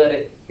so that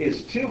it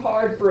is too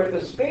hard for it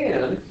to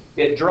spin.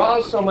 It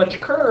draws so much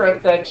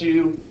current that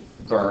you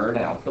burn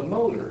out the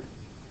motor.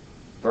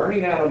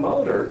 Burning out a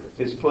motor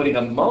is putting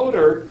a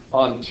motor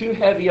on too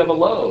heavy of a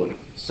load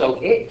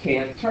so it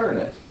can't turn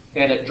it.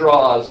 And it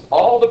draws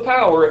all the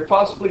power it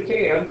possibly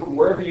can from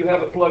wherever you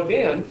have it plugged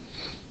in.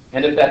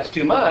 And if that's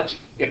too much,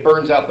 it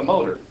burns out the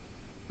motor.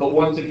 But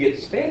once it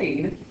gets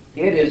spinning,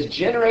 it is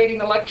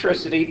generating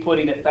electricity,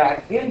 putting it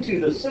back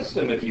into the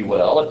system, if you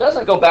will. It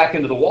doesn't go back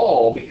into the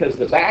wall because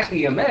the back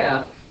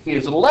EMF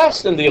is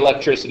less than the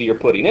electricity you're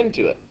putting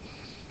into it.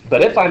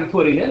 But if I'm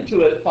putting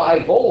into it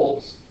 5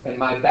 volts and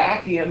my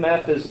back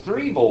EMF is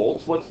 3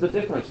 volts, what's the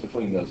difference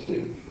between those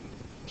two?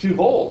 2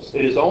 volts.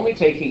 It is only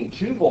taking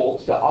 2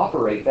 volts to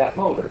operate that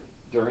motor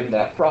during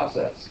that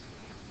process.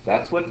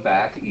 That's what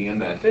back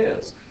EMF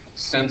is.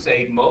 Since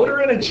a motor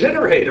and a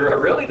generator are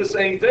really the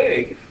same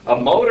thing, a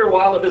motor,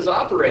 while it is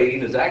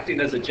operating, is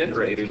acting as a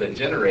generator that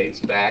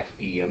generates back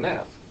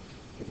EMF.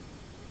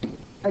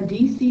 A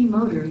DC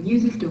motor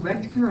uses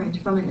direct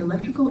current from an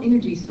electrical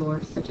energy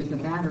source, such as a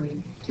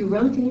battery, to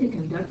rotate a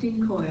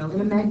conducting coil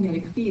in a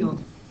magnetic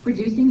field,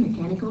 producing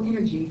mechanical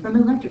energy from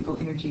electrical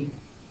energy.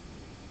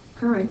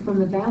 Current from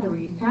the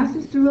battery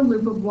passes through a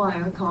loop of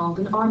wire called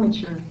an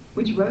armature,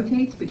 which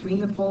rotates between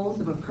the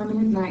poles of a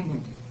permanent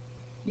magnet.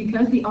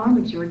 Because the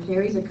armature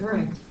carries a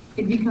current,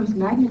 it becomes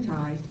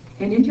magnetized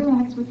and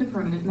interacts with the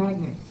permanent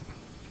magnets.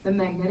 The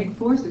magnetic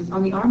forces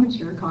on the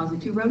armature cause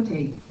it to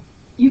rotate.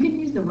 You can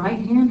use the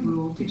right-hand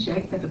rule to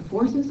check that the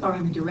forces are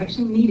in the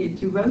direction needed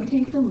to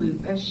rotate the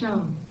loop as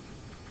shown.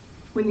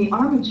 When the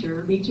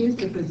armature reaches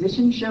the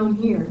position shown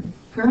here,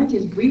 current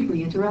is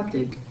briefly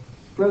interrupted.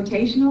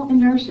 Rotational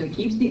inertia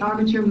keeps the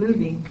armature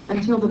moving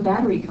until the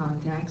battery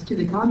contacts to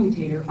the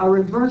commutator are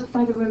reversed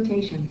by the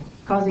rotation,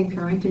 causing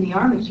current in the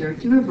armature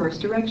to reverse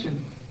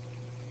direction.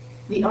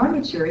 The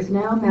armature is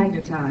now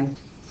magnetized,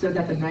 so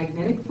that the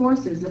magnetic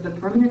forces of the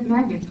permanent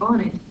magnets on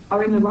it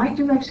are in the right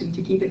direction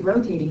to keep it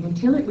rotating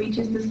until it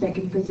reaches the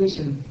second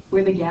position,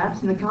 where the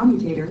gaps in the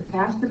commutator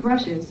pass the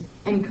brushes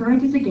and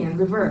current is again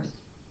reversed.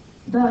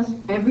 Thus,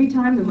 every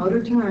time the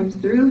motor turns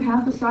through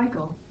half a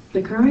cycle,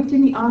 the current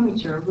in the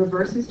armature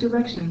reverses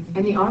direction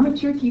and the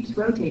armature keeps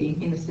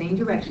rotating in the same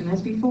direction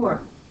as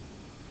before.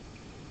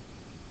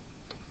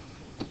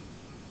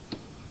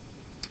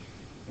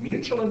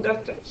 Mutual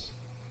inductance.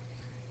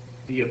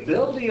 The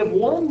ability of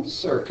one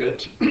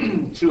circuit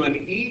to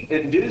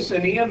induce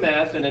an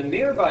EMF in a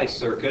nearby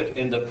circuit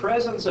in the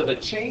presence of a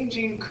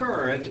changing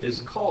current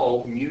is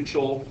called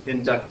mutual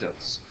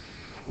inductance.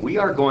 We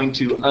are going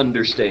to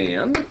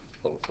understand,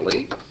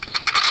 hopefully,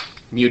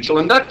 mutual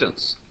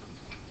inductance.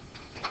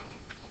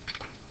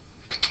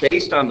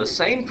 Based on the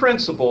same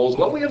principles,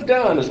 what we have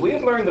done is we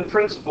have learned the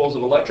principles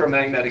of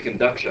electromagnetic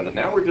induction, and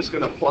now we're just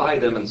going to apply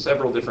them in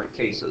several different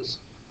cases.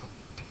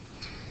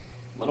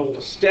 I'm going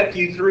to step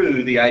you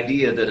through the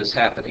idea that is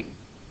happening.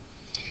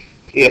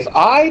 If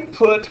I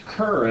put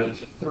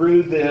current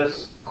through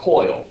this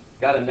coil,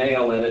 got a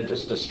nail in it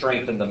just to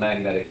strengthen the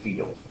magnetic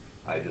field.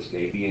 I just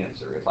gave the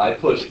answer. If I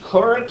push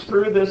current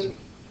through this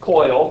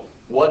coil,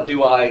 what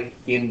do I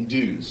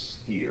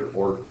induce here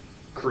or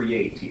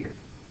create here?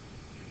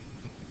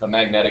 A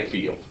magnetic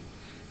field.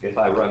 If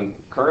I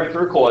run current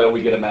through a coil,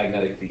 we get a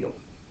magnetic field.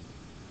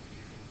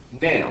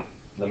 Now,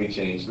 let me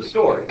change the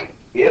story.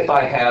 If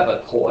I have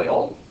a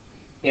coil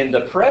in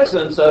the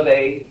presence of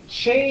a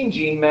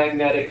changing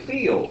magnetic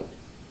field,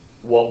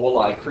 what will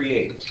I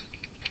create?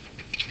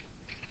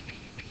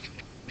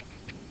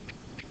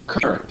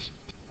 Current.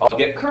 I'll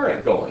get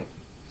current going.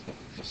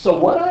 So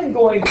what I'm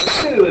going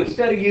to do,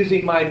 instead of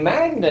using my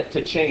magnet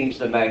to change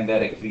the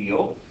magnetic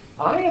field,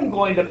 I am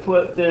going to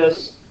put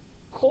this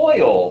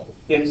coil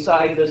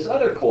inside this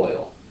other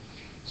coil,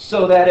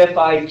 so that if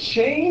I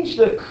change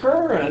the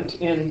current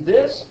in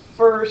this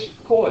first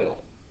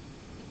coil,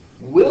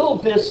 will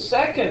this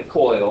second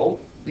coil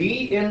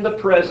be in the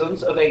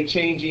presence of a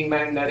changing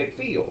magnetic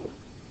field?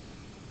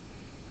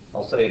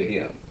 I'll say it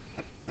again.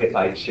 If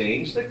I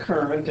change the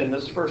current in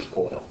this first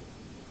coil,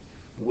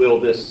 will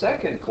this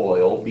second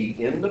coil be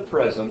in the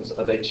presence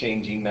of a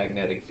changing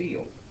magnetic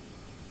field?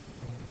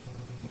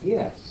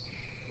 Yes.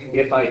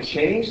 If I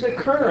change the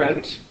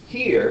current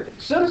here,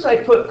 as soon as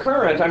I put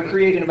current, I'm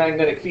creating a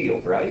magnetic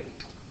field, right?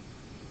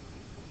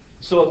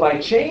 So if I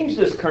change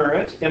this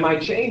current, am I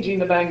changing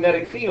the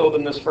magnetic field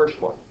in this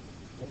first one?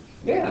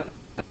 Yeah.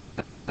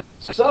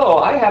 So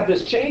I have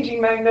this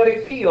changing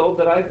magnetic field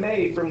that I've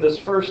made from this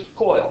first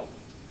coil.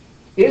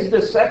 Is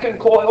the second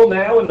coil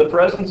now in the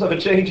presence of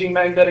a changing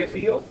magnetic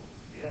field?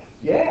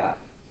 Yeah.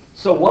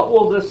 So what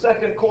will the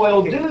second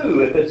coil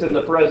do if it's in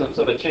the presence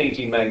of a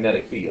changing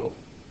magnetic field?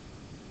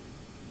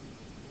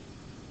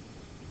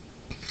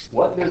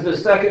 What does the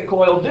second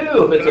coil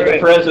do if it's in the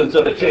presence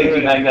of a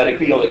changing magnetic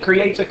field? It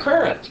creates a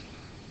current.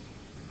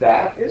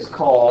 That is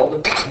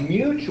called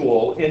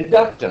mutual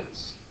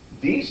inductance.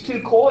 These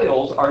two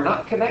coils are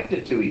not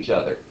connected to each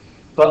other.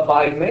 But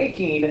by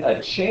making a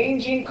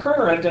changing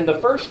current in the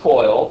first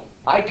coil,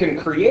 I can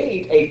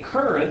create a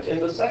current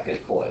in the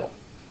second coil.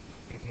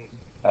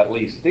 At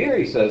least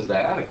theory says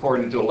that,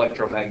 according to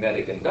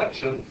electromagnetic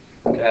induction.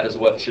 That is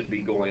what should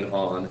be going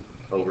on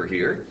over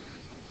here.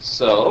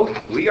 So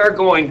we are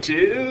going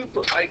to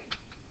put my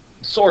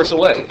source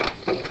away.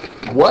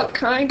 What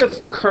kind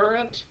of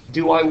current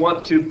do I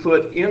want to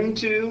put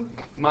into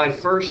my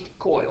first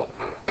coil?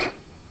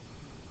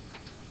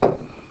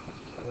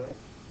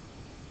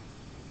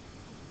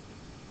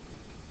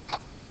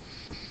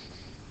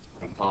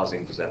 I'm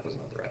pausing because that was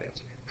not the right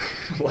answer.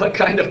 What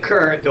kind of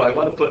current do I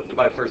want to put into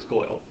my first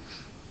coil?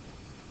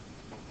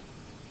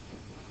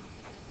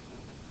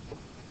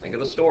 Think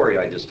of the story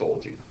I just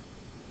told you,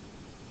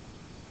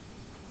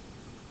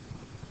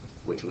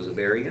 which was a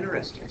very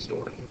interesting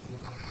story.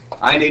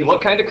 I need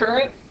what kind of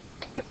current?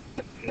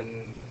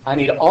 I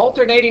need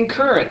alternating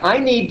current. I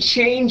need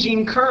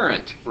changing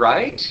current,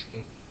 right?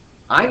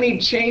 I need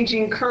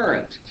changing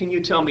current. Can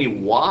you tell me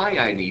why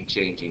I need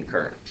changing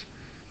current?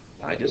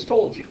 I just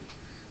told you.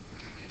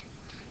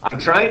 I'm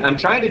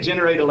trying to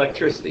generate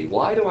electricity.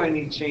 Why do I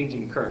need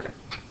changing current?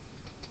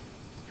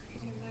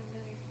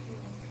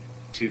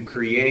 To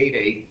create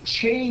a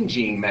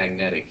changing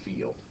magnetic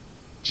field.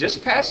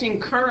 Just passing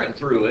current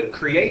through it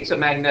creates a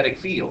magnetic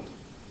field.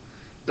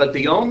 But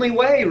the only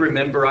way,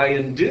 remember, I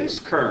induce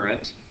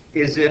current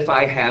is if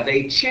I have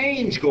a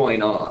change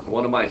going on.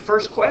 One of my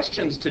first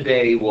questions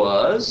today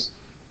was,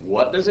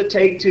 what does it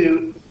take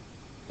to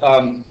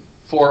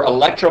for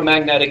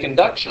electromagnetic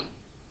induction?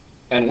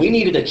 And we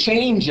needed a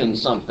change in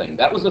something.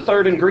 That was the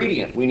third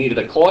ingredient. We needed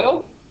a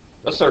coil,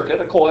 a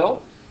circuit, a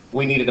coil.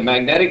 We needed a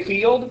magnetic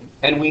field,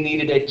 and we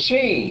needed a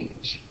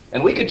change.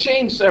 And we could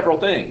change several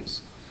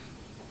things.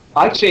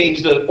 I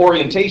changed the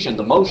orientation,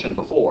 the motion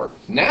before.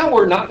 Now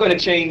we're not going to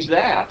change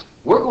that.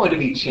 We're going to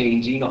be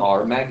changing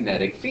our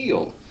magnetic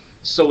field.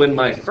 So in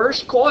my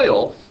first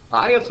coil,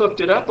 I have hooked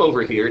it up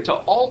over here to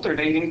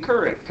alternating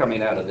current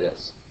coming out of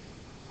this.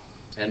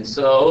 And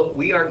so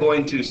we are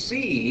going to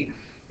see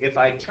if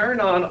I turn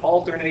on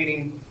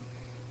alternating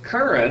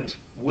current,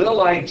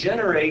 will I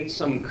generate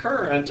some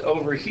current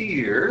over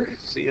here?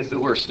 See if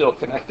we're still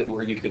connected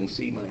where you can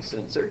see my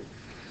sensor.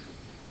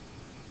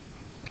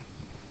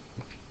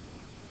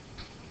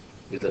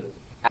 Is it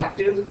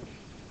active?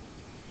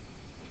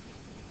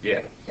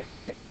 Yeah.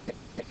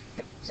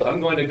 So I'm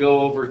going to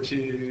go over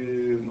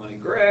to my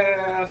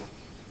graph,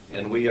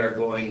 and we are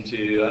going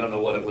to, I don't know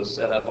what it was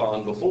set up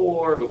on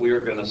before, but we are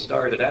going to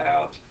start it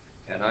out.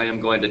 And I am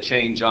going to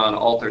change on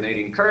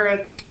alternating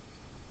current.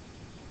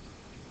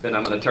 Then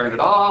I'm going to turn it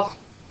off.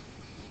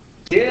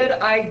 Did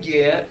I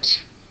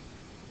get,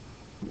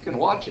 you can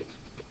watch it.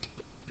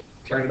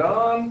 Turn it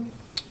on,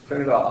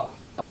 turn it off.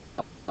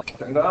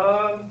 Turn it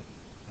on,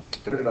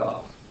 turn it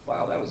off.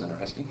 Wow, that was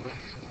interesting.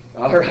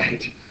 All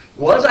right.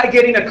 Was I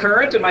getting a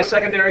current in my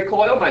secondary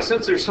coil? My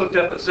sensor's hooked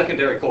up at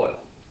secondary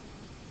coil.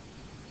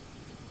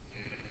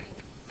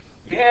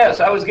 Yes,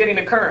 I was getting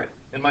a current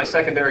in my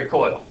secondary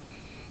coil.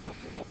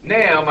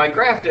 Now, my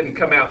graph didn't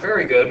come out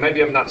very good.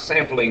 Maybe I'm not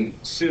sampling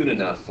soon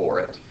enough for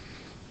it.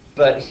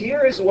 But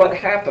here is what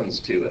happens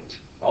to it.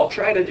 I'll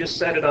try to just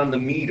set it on the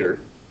meter,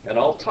 and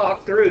I'll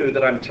talk through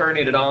that I'm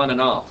turning it on and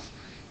off.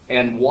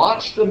 And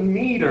watch the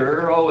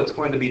meter. Oh, it's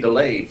going to be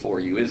delayed for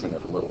you, isn't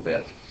it, a little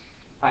bit?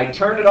 I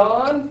turn it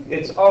on,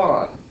 it's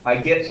on. I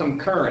get some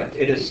current.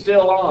 It is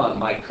still on.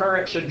 My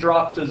current should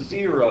drop to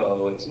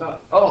 0. It's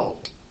not.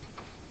 Oh.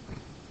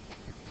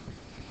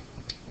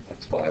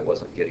 That's why I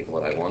wasn't getting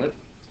what I wanted.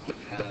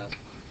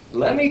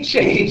 Let me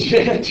change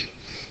it.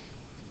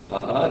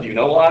 Do you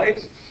know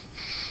why?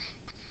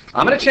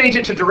 I'm going to change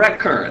it to direct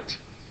current.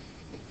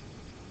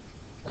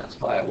 That's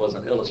why I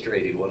wasn't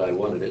illustrating what I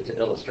wanted it to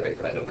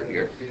illustrate right over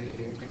here.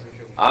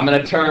 I'm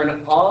going to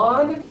turn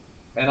on,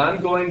 and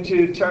I'm going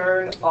to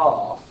turn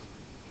off.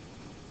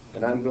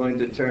 And I'm going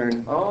to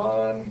turn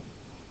on,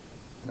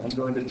 and I'm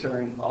going to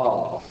turn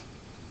off.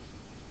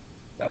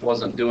 That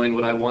wasn't doing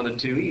what I wanted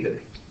to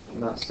either. I'm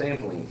not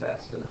sampling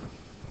fast enough.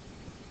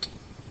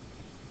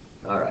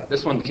 All right,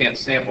 this one can't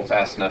sample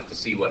fast enough to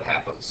see what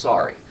happens.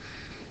 Sorry.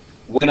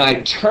 When I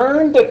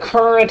turn the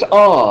current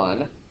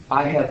on,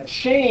 I have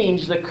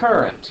changed the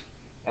current.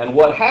 And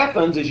what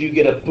happens is you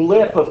get a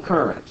blip of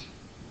current.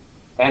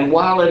 And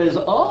while it is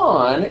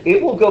on,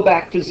 it will go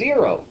back to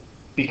 0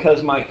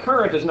 because my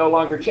current is no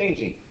longer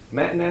changing.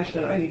 Matt and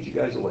Ashton, I need you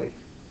guys awake.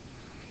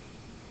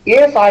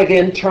 If I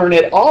then turn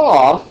it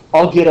off,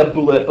 I'll get a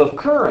blip of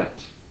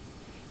current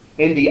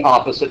in the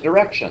opposite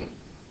direction.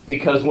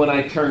 Because when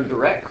I turn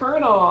direct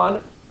current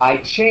on, I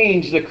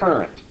change the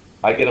current.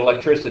 I get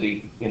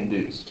electricity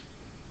induced.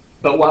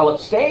 But while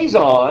it stays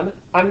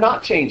on, I'm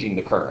not changing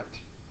the current.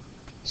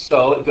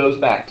 So it goes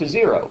back to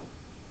 0.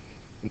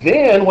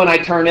 Then when I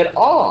turn it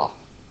off,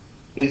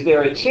 is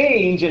there a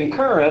change in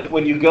current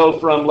when you go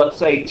from, let's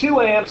say,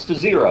 2 amps to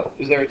 0?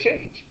 Is there a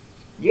change?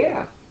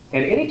 Yeah.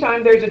 And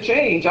anytime there's a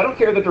change, I don't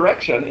care the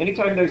direction,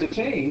 anytime there's a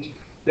change,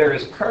 there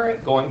is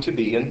current going to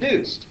be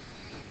induced.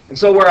 And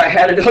so where I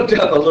had it hooked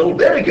up a little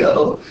bit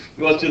ago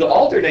was to the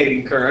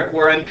alternating current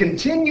where I'm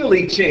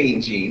continually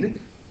changing.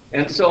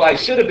 And so I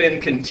should have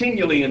been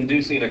continually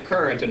inducing a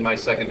current in my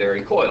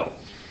secondary coil.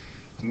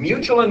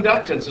 Mutual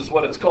inductance is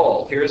what it's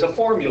called. Here's a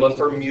formula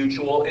for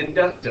mutual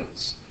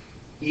inductance.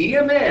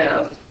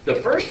 EMF, the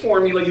first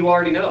formula you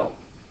already know.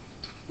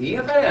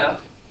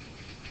 EMF,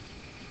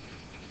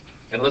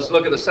 and let's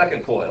look at the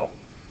second coil,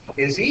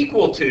 is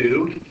equal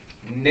to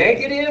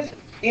negative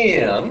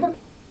M.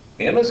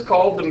 M is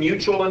called the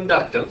mutual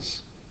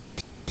inductance,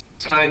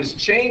 times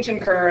change in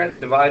current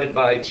divided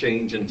by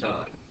change in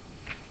time.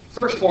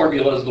 First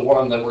formula is the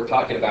one that we're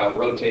talking about,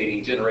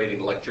 rotating,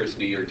 generating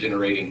electricity, or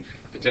generating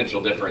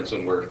potential difference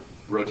when we're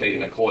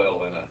rotating a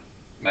coil in a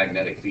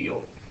magnetic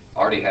field.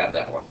 Already have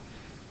that one.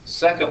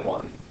 Second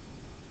one,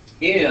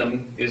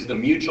 M is the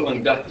mutual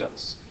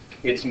inductance.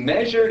 It's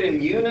measured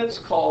in units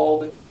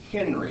called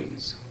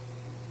henries.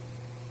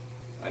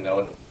 I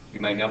know you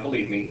may not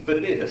believe me, but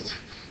it is.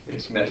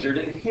 It's measured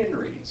in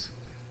henries.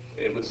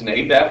 It was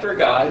named after a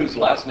guy whose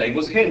last name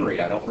was Henry.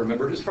 I don't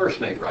remember his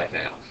first name right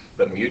now.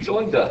 But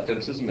mutual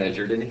inductance is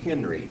measured in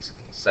henries.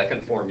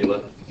 Second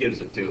formula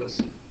gives it to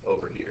us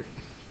over here.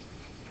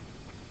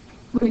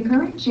 When a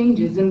current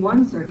changes in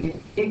one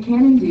circuit, it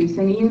can induce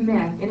an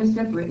EMF in a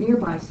separate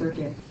nearby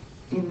circuit.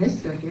 In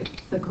this circuit,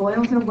 the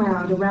coils are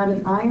wound around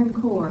an iron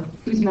core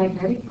whose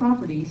magnetic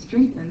properties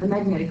strengthen the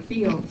magnetic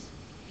fields.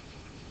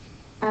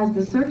 As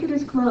the circuit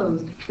is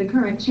closed, the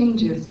current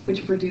changes,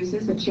 which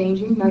produces a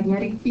changing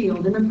magnetic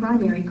field in the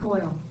primary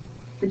coil.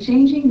 The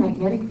changing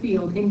magnetic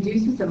field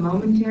induces a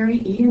momentary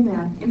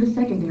EMF in the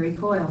secondary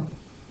coil.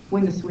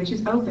 When the switch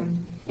is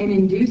opened, an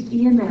induced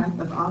EMF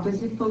of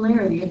opposite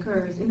polarity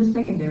occurs in the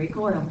secondary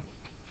coil.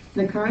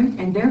 The current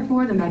and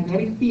therefore the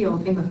magnetic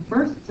field in the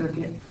first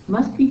circuit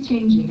must be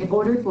changing in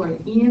order for an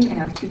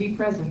EMF to be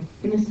present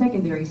in the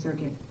secondary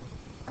circuit.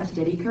 A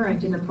steady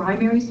current in the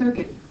primary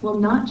circuit will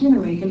not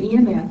generate an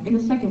EMF in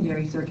the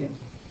secondary circuit.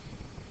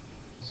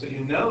 So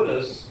you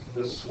notice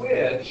the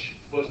switch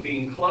was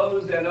being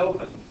closed and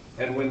opened.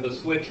 And when the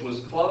switch was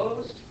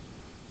closed,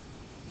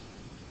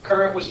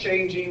 current was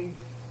changing,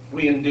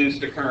 we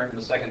induced a current in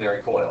the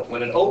secondary coil.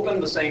 When it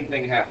opened, the same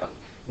thing happened.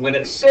 When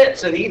it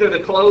sits in either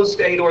the closed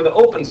state or the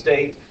open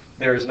state,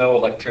 there is no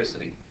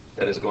electricity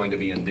that is going to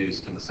be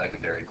induced in the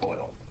secondary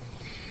coil.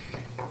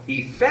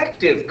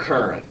 Effective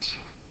current.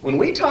 When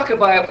we talk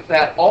about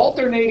that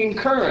alternating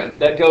current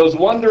that goes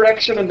one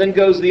direction and then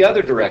goes the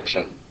other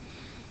direction,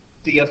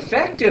 the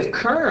effective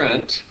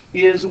current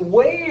is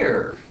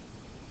where?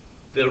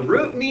 The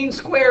root mean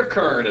square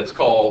current, it's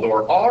called,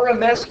 or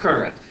RMS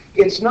current.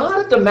 It's not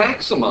at the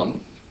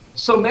maximum,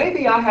 so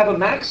maybe I have a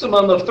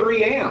maximum of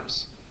 3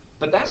 amps,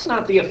 but that's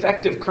not the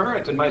effective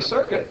current in my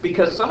circuit,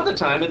 because some of the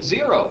time it's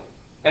 0,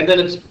 and then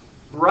it's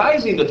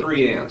rising to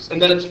 3 amps,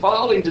 and then it's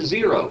falling to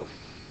 0.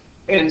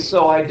 And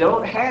so I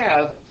don't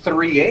have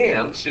 3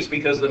 amps just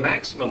because the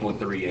maximum was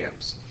 3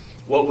 amps.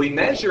 What we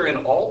measure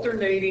in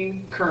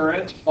alternating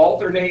current,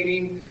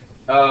 alternating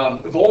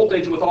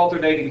voltage with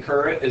alternating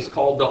current is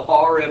called the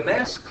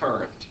RMS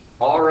current,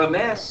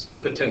 RMS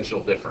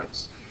potential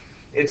difference.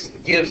 It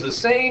gives the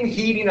same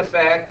heating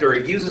effect, or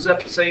it uses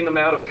up the same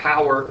amount of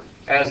power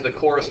as the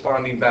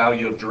corresponding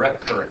value of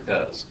direct current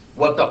does.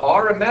 What the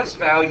RMS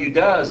value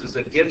does is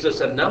it gives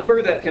us a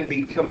number that can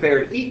be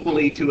compared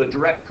equally to a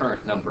direct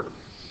current number.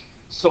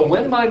 So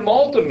when my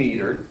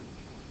multimeter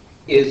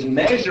is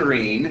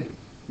measuring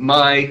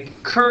my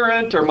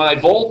current or my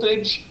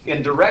voltage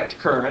in direct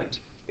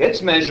current,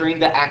 it's measuring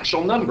the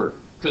actual number,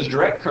 because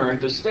direct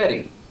current is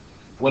steady.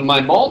 When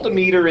my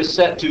multimeter is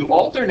set to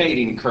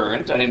alternating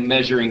current, I am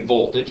measuring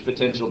voltage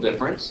potential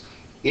difference.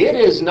 It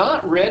is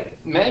not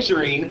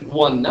measuring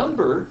one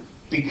number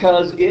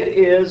because it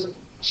is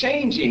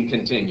changing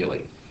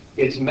continually.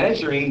 It's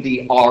measuring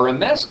the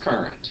RMS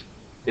current.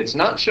 It's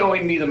not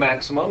showing me the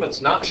maximum,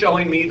 it's not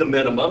showing me the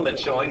minimum,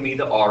 it's showing me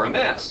the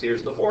RMS.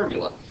 Here's the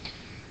formula.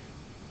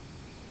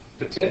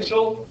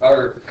 Potential,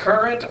 or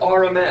current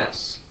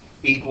RMS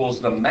equals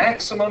the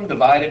maximum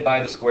divided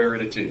by the square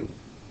root of 2.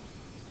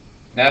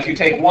 Now if you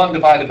take 1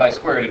 divided by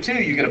square root of 2,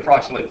 you get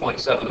approximately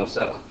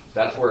 0.707.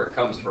 That's where it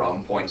comes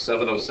from,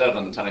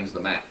 0.707 times the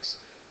max.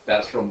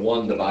 That's from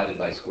 1 divided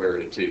by square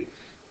root of 2.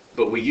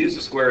 But we use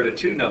the square root of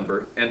 2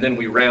 number, and then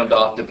we round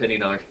off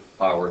depending on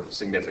our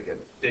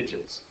significant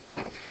digits.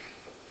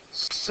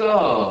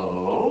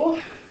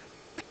 So,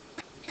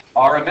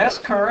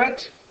 RMS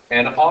current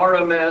and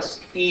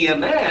RMS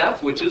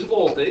EMF, which is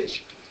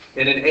voltage,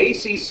 in an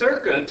AC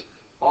circuit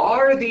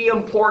are the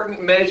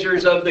important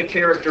measures of the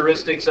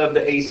characteristics of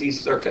the AC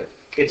circuit.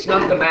 It's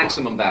not the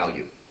maximum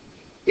value.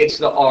 It's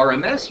the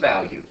RMS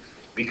value,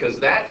 because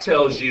that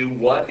tells you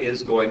what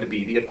is going to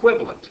be the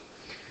equivalent.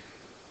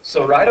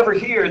 So right over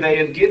here, they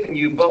have given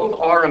you both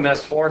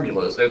RMS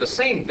formulas. They're the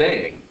same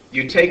thing.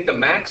 You take the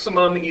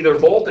maximum either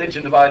voltage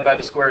and divide by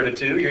the square root of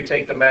 2, you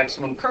take the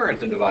maximum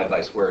current and divide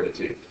by square root of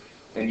 2.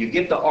 And you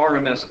get the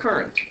RMS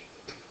current.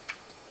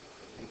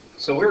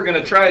 So we're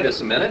going to try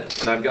this a minute,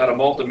 and I've got a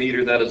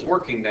multimeter that is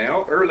working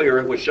now. Earlier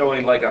it was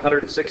showing like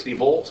 160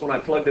 volts when I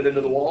plugged it into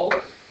the wall.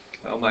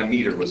 Well, my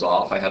meter was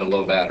off. I had a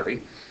low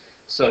battery.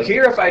 So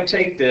here, if I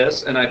take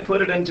this and I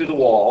put it into the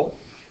wall,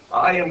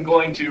 I am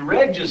going to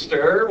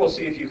register. We'll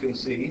see if you can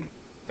see.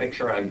 Make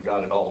sure I've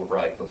got it all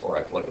right before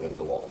I plug it into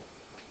the wall.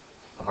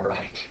 All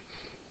right.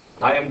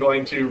 I am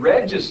going to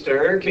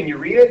register. Can you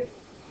read it?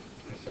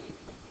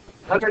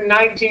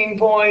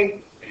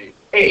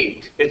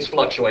 119.8. It's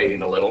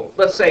fluctuating a little.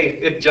 Let's say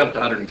it jumped to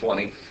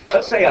 120.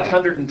 Let's say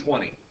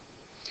 120.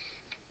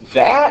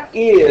 That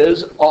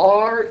is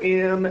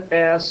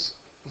RMS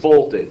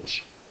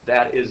voltage.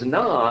 That is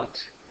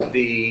not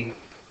the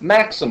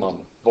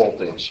maximum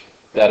voltage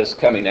that is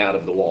coming out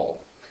of the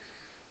wall.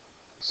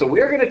 So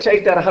we're going to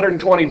take that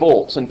 120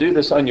 volts and do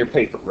this on your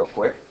paper real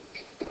quick.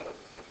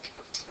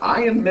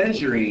 I am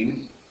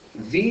measuring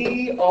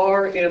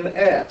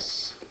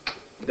VRMS,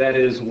 that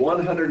is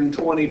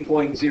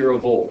 120.0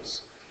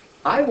 volts.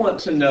 I want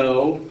to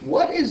know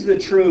what is the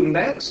true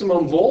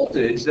maximum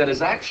voltage that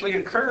is actually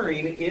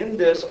occurring in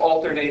this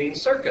alternating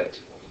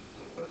circuit.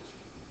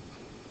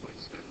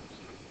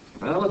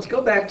 Well, let's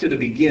go back to the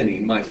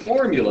beginning. My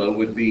formula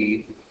would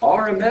be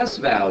RMS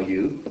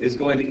value is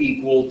going to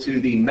equal to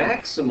the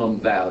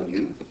maximum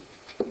value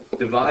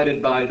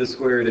divided by the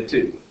square root of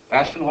 2.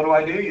 Ashton, what do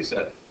I do? You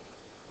said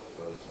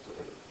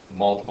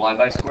multiply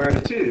by square root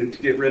of 2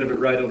 to get rid of it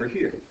right over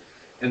here.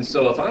 And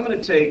so if I'm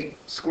going to take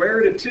square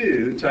root of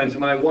 2 times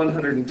my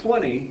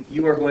 120,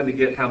 you are going to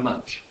get how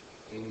much?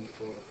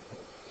 84.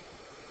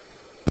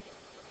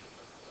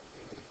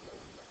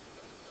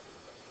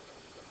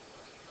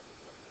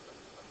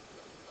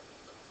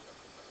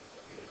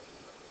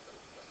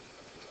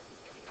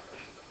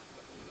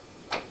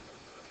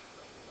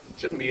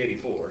 Shouldn't be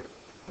 84.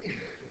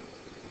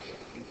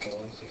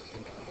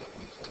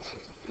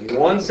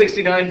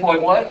 169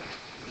 point what?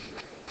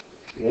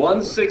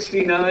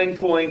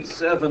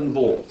 169.7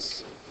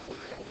 volts.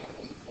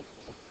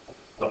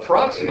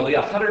 Approximately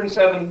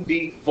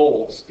 170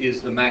 volts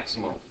is the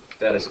maximum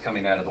that is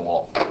coming out of the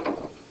wall.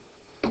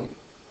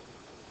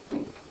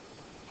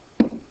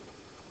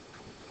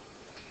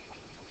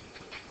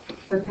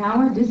 The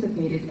power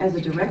dissipated as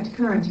a direct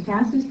current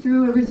passes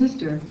through a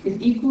resistor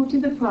is equal to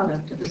the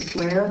product of the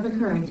square of the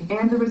current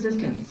and the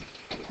resistance.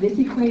 This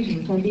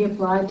equation can be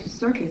applied to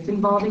circuits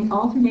involving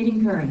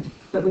alternating current,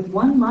 but with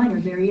one minor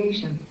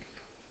variation.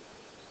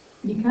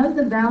 Because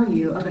the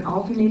value of an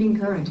alternating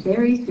current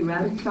varies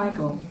throughout its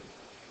cycle,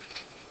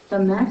 the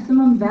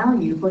maximum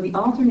value for the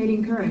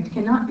alternating current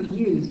cannot be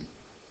used.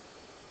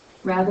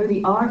 Rather,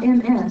 the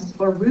RMS,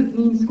 or root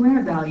mean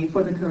square value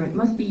for the current,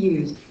 must be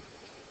used.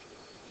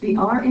 The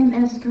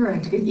RMS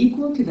current is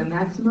equal to the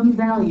maximum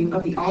value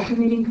of the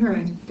alternating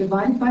current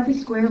divided by the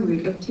square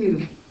root of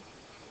 2.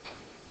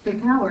 The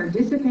power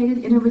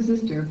dissipated in a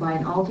resistor by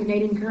an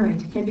alternating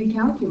current can be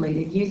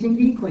calculated using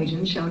the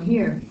equation shown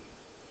here.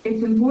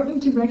 It's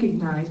important to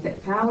recognize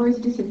that power is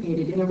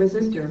dissipated in a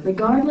resistor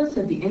regardless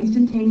of the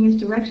instantaneous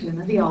direction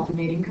of the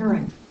alternating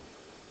current.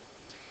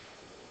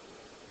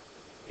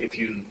 If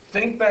you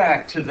think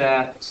back to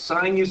that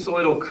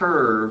sinusoidal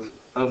curve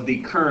of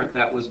the current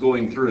that was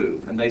going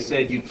through, and they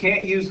said you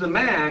can't use the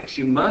max,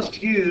 you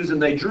must use,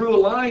 and they drew a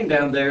line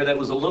down there that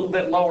was a little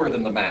bit lower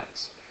than the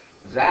max.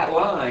 That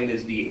line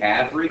is the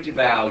average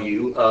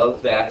value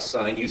of that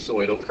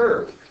sinusoidal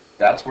curve.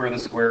 That's where the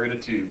square root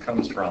of 2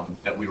 comes from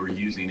that we were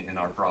using in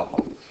our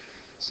problem.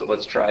 So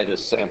let's try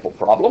this sample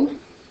problem.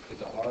 Is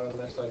the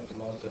RMS like the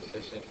most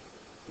efficient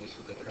use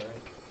of the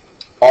current?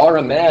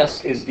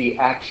 RMS is the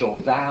actual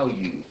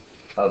value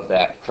of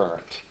that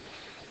current.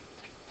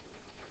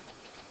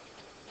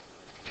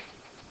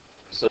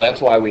 So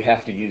that's why we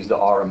have to use the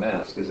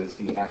RMS, because it's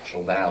the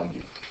actual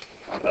value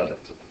of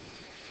it.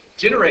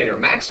 Generator,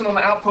 maximum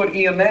output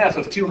EMF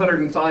of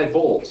 205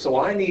 volts. So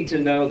I need to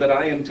know that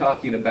I am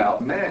talking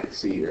about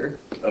max here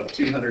of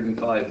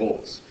 205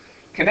 volts.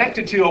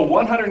 Connected to a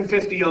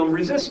 150 ohm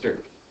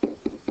resistor.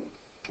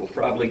 We'll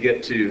probably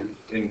get to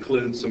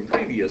include some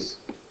previous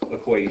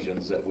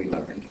equations that we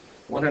learned.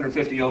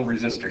 150 ohm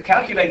resistor.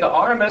 Calculate the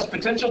RMS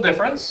potential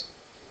difference.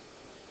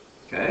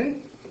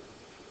 Okay.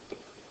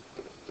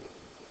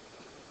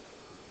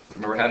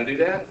 Remember how to do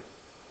that?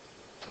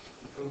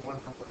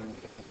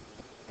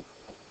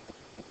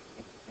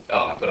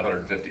 Oh, I put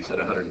 150, said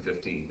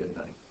 115, didn't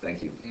I?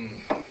 Thank you. Do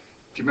you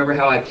remember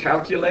how I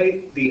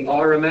calculate the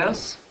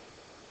RMS?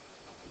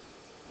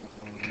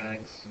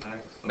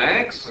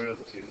 Max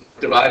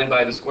divided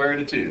by the square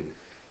root of 2.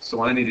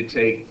 So I need to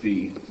take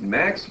the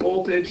max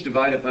voltage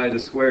divided by the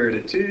square root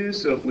of 2.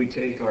 So if we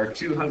take our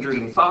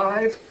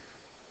 205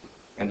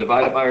 and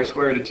divide it by our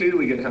square root of 2,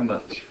 we get how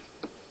much?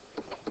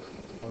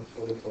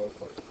 144.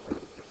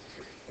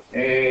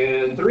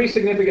 And 3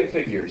 significant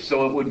figures.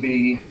 So it would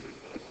be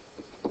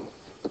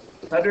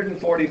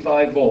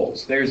 145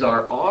 volts. There's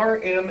our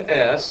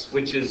RMS,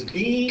 which is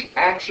the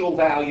actual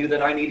value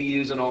that I need to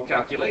use in all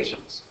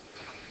calculations.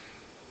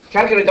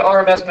 Calculate the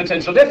RMS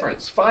potential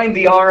difference. Find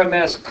the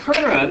RMS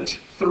current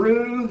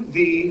through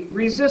the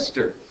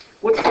resistor.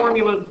 What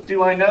formula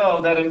do I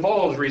know that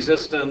involves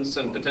resistance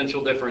and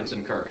potential difference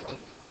in current?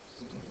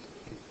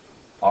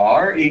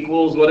 R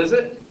equals, what is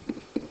it?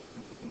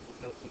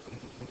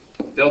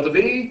 Delta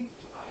V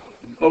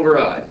over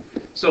I.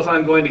 So if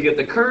I'm going to get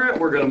the current,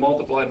 we're going to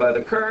multiply by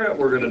the current,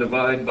 we're going to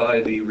divide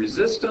by the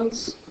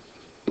resistance.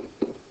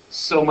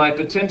 So my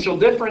potential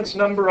difference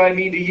number I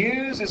need to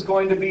use is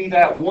going to be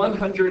that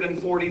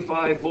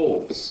 145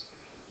 volts,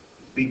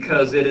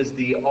 because it is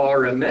the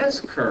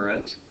RMS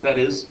current that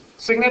is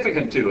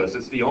significant to us.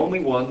 It's the only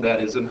one that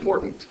is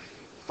important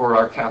for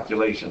our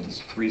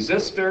calculations.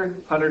 Resistor,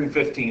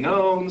 115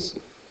 ohms.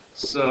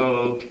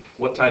 So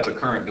what type of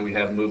current do we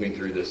have moving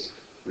through this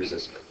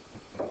resistor?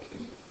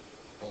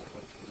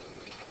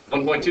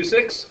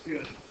 1.26?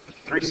 Yeah.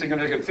 3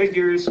 significant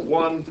figures,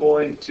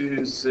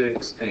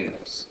 1.26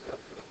 amps.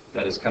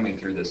 That is coming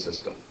through this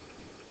system.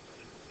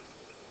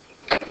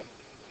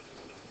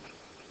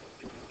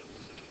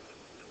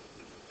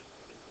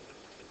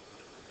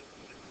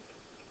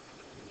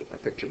 Get my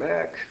picture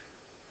back.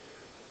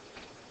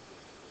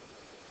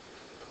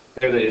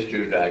 There they just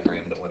drew a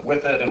diagram that went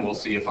with it, and we'll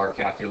see if our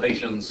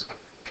calculations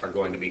are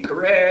going to be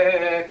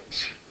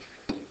correct.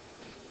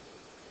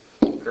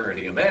 Current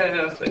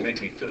EMF, they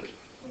make me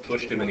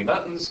push too many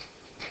buttons.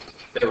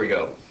 There we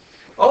go.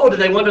 Oh, do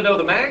they want to know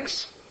the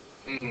max?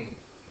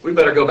 We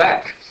better go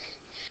back.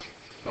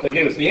 They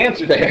gave us the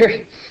answer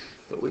there,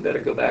 but we better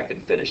go back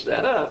and finish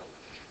that up.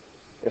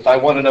 If I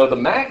want to know the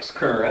max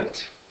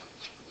current,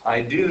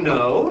 I do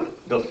know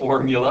the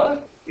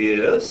formula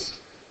is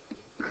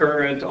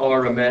current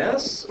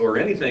RMS, or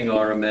anything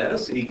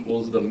RMS,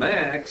 equals the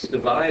max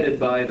divided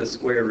by the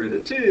square root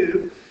of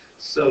 2.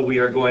 So we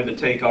are going to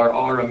take our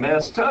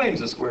RMS times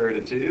the square root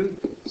of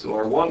 2. So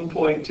our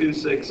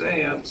 1.26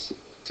 amps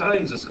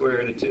times the square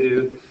root of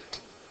 2.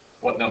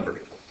 What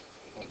number?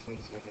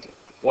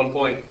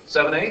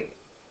 1.78?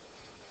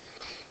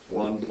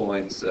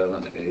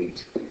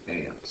 1.78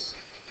 amps.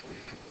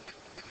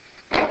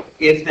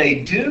 If they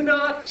do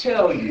not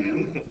tell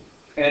you,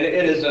 and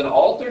it is an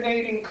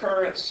alternating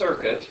current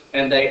circuit,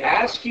 and they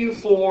ask you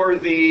for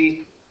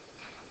the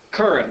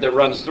current that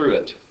runs through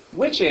it,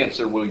 which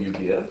answer will you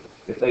give?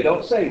 If they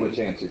don't say which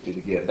answer to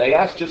give, they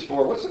ask just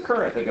for what's the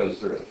current that goes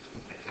through it?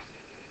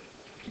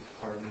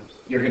 RMS.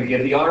 You're going to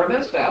give the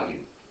RMS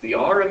value. The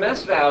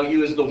RMS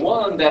value is the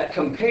one that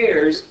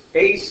compares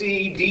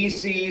AC,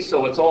 DC,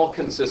 so it's all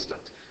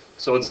consistent.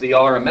 So it's the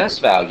RMS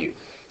value.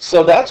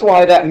 So that's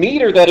why that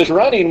meter that is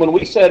running, when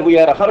we said we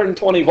had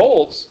 120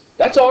 volts,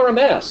 that's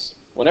RMS.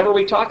 Whenever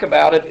we talk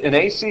about it in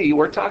AC,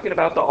 we're talking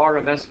about the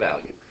RMS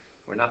value.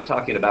 We're not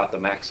talking about the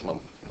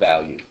maximum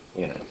value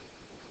in it.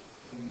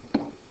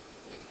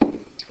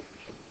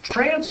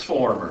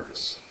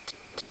 Transformers.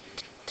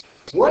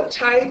 What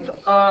type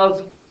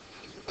of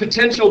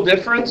potential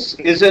difference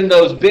is in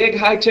those big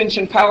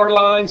high-tension power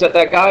lines that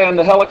guy on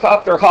the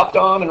helicopter hopped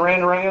on and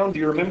ran around? Do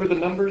you remember the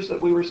numbers that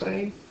we were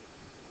saying?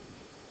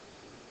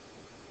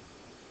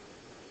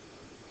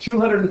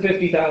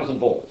 250,000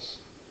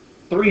 volts,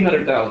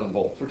 300,000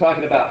 volts. We're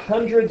talking about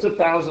hundreds of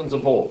thousands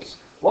of volts.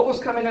 What was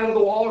coming out of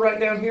the wall right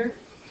down here?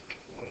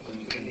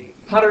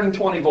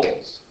 120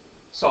 volts.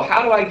 So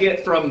how do I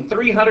get from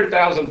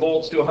 300,000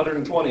 volts to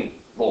 120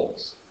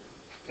 volts?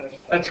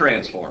 A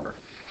transformer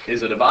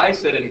is a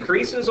device that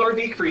increases or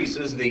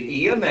decreases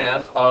the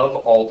EMF of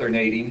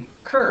alternating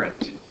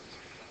current.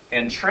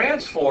 And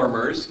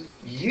transformers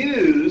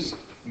use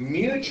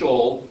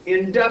mutual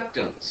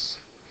inductance.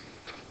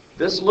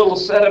 This little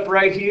setup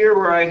right here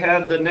where I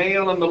have the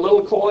nail and the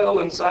little coil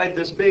inside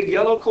this big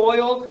yellow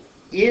coil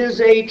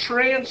is a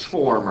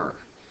transformer.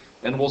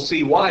 And we'll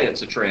see why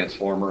it's a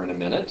transformer in a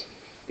minute.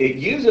 It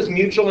uses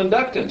mutual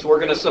inductance. We're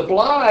going to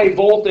supply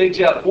voltage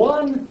at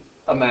one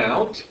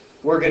amount.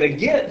 We're going to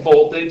get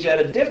voltage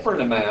at a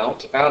different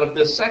amount out of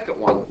this second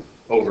one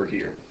over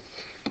here.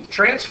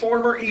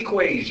 Transformer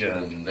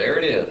equation. There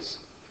it is.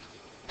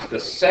 The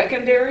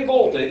secondary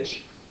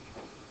voltage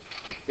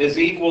is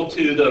equal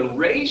to the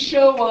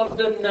ratio of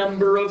the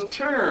number of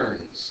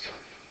turns.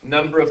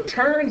 Number of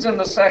turns in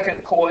the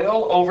second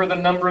coil over the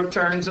number of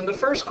turns in the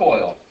first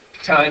coil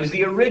times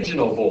the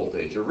original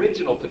voltage,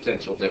 original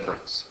potential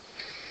difference.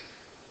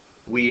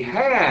 We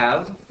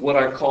have what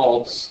are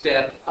called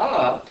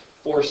step-up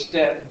or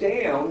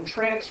step-down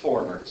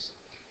transformers.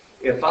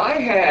 If I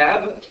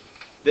have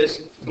this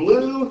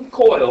blue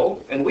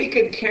coil, and we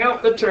could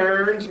count the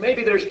turns,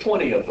 maybe there's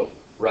 20 of them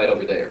right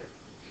over there.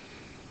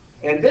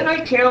 And then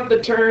I count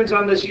the turns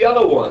on this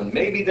yellow one.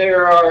 Maybe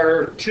there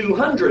are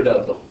 200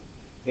 of them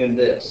in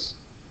this.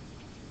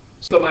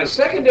 So my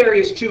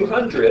secondary is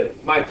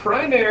 200. My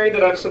primary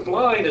that I'm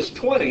supplying is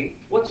 20.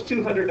 What's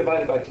 200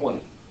 divided by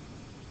 20?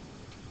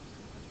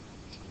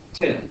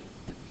 10.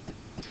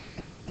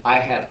 I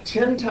have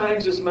 10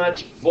 times as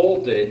much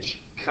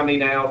voltage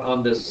coming out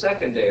on the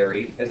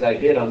secondary as I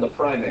did on the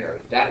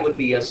primary. That would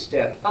be a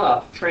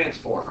step-up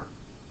transformer.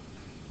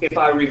 If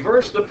I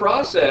reverse the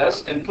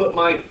process and put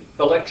my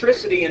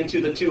electricity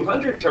into the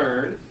 200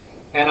 turn,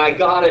 and I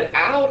got it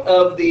out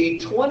of the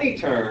 20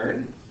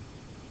 turn,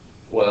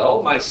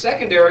 well, my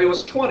secondary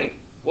was 20.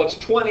 What's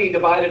 20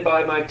 divided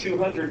by my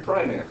 200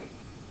 primary?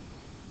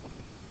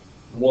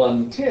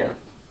 1/10.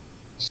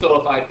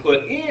 So if I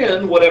put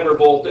in whatever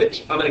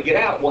voltage, I'm going to get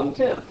out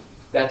 1/10.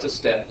 That's a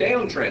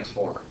step-down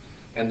transformer.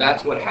 And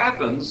that's what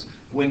happens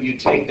when you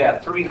take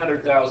that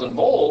 300,000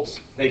 volts,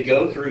 they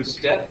go through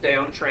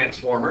step-down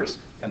transformers,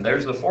 and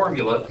there's the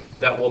formula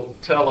that will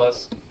tell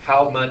us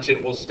how much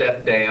it will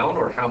step down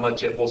or how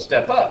much it will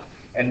step up.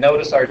 And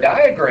notice our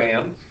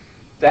diagram,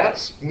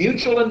 that's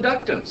mutual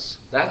inductance.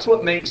 That's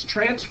what makes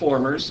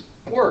transformers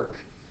work.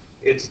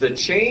 It's the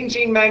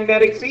changing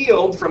magnetic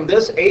field from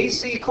this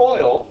AC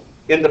coil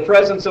in the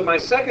presence of my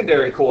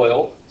secondary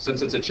coil.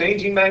 Since it's a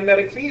changing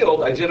magnetic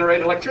field, I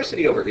generate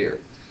electricity over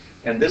here.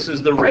 And this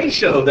is the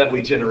ratio that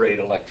we generate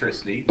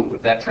electricity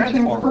with that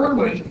transformer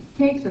equation.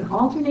 Takes an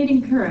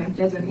alternating current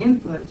as an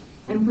input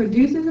and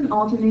produces an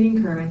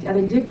alternating current at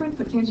a different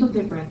potential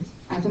difference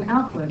as an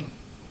output.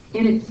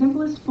 In its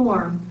simplest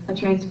form, a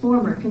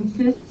transformer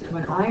consists of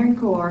an iron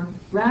core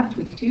wrapped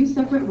with two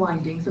separate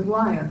windings of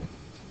wire.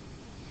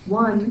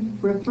 One,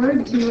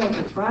 referred to as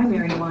the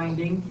primary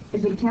winding,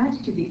 is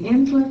attached to the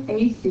input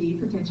AC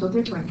potential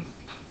difference.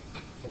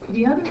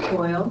 The other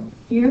coil,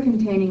 here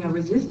containing a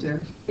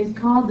resistor, is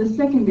called the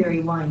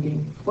secondary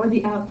winding, or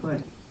the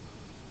output.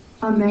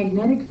 A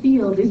magnetic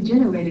field is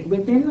generated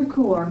within the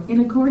core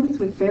in accordance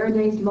with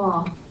Faraday's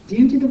law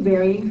due to the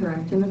varying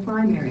current in the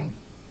primary.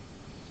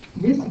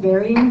 This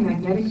varying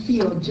magnetic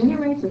field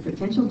generates a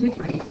potential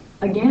difference,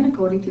 again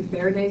according to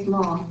Faraday's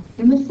law,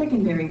 in the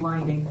secondary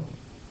winding.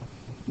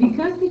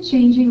 Because the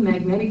changing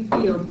magnetic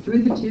field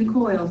through the two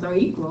coils are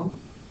equal,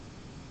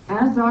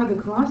 as are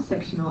the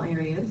cross-sectional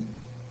areas,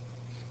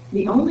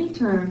 the only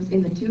terms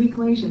in the two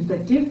equations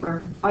that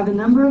differ are the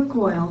number of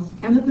coils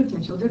and the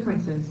potential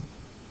differences.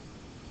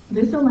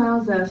 This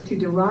allows us to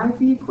derive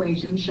the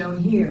equation shown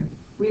here,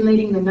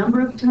 relating the number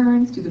of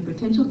turns to the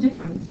potential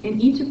difference in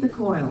each of the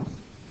coils.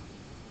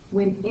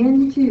 When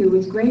N2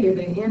 is greater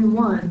than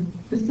N1,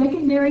 the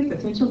secondary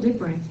potential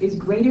difference is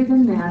greater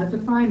than that of the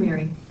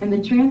primary, and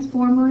the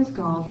transformer is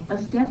called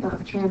a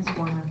step-up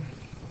transformer.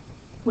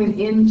 When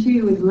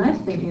N2 is less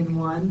than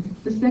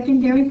N1, the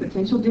secondary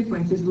potential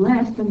difference is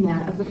less than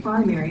that of the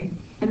primary,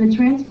 and the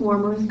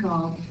transformer is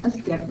called a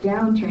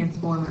step-down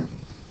transformer.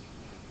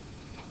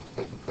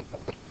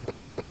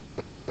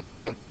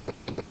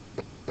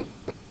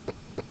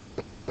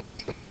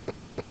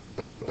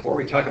 Before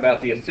we talk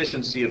about the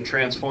efficiency of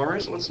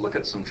transformers, let's look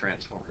at some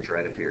transformers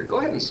right up here. Go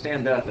ahead and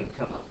stand up and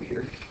come up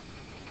here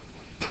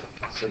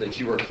so that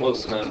you are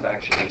close enough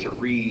actually to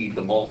read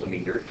the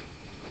multimeter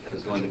that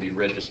is going to be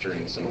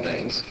registering some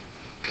things.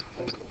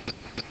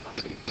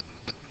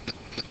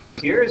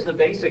 Here is the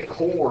basic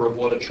core of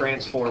what a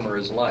transformer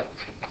is like.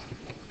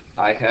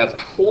 I have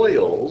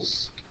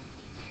coils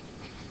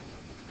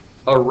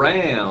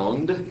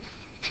around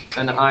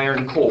an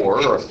iron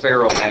core or a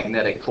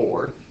ferromagnetic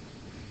core.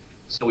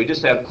 So we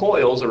just have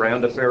coils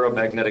around a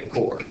ferromagnetic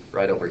core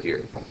right over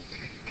here.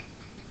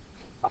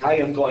 I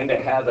am going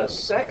to have a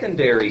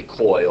secondary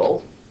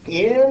coil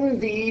in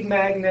the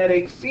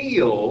magnetic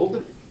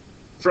field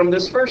from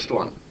this first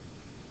one.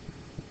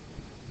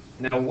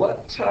 Now,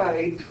 what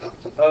type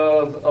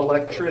of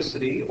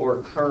electricity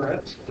or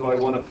current do I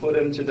want to put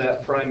into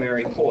that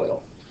primary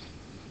coil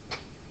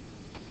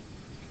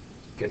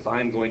if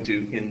I'm going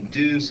to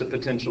induce a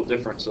potential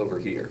difference over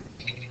here?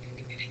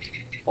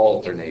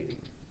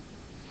 Alternating.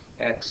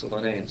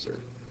 Excellent answer.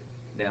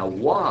 Now,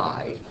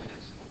 why?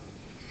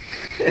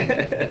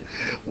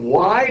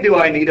 Why do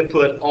I need to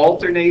put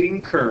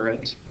alternating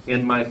current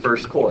in my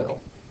first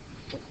coil?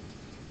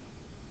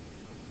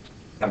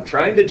 I'm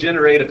trying to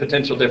generate a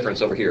potential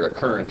difference over here, a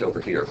current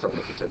over here from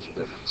the potential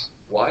difference.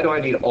 Why do I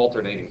need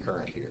alternating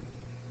current here?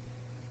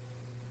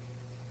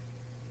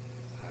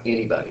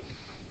 Anybody?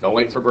 Don't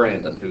wait for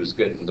Brandon, who's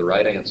getting the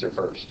right answer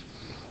first.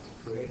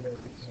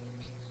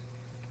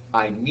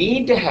 I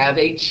need to have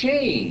a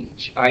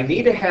change. I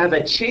need to have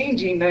a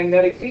changing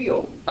magnetic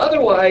field.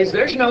 Otherwise,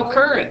 there's no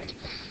current.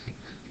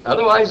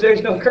 Otherwise,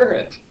 there's no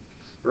current.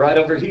 Right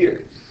over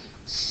here.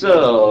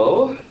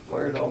 So,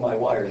 where'd all my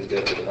wires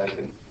go that I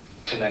can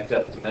connect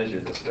up to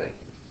measure this thing?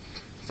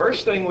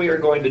 First thing we are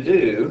going to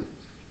do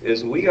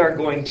is we are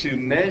going to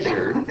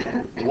measure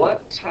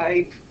what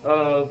type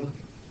of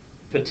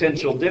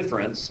potential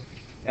difference.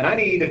 And I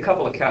need a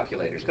couple of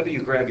calculators. A couple of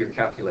you grab your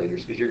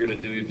calculators because you're going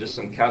to do just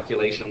some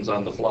calculations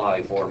on the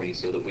fly for me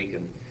so that we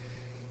can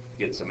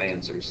get some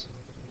answers.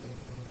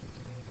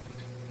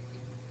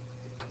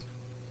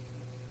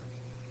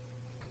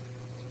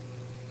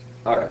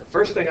 All right,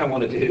 first thing I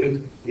want to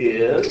do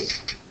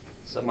is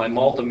set my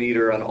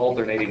multimeter on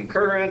alternating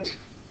current.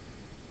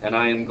 And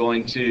I am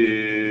going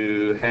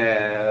to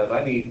have,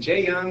 I need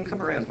Jay Young,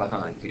 come around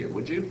behind here,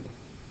 would you?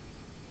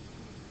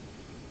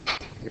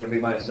 You're going to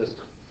be my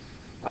assistant.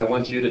 I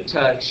want you to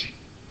touch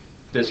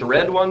this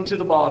red one to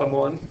the bottom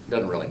one.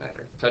 Doesn't really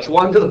matter. Touch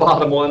one to the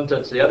bottom one,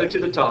 touch the other to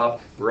the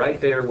top, right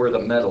there where the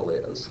metal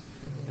is.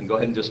 And go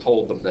ahead and just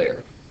hold them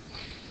there.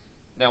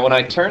 Now when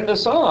I turn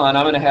this on,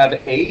 I'm going to have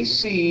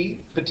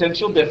AC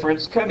potential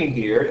difference coming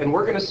here, and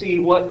we're going to see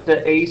what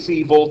the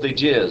AC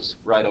voltage is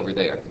right over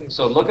there.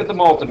 So look at the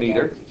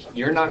multimeter.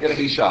 You're not going to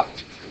be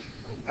shocked.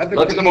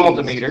 Look at the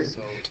multimeter.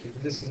 So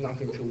this is not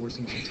going to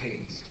worsen my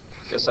taste.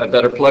 Guess I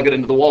better plug it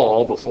into the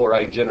wall before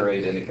I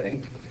generate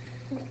anything.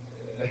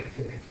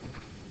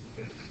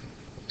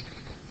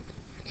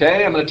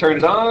 Okay, I'm going to turn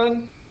it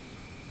on.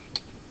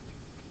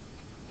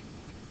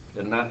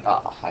 And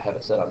I have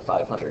it set on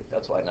 500.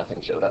 That's why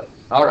nothing showed up.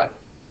 All right,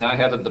 now I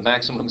have it, the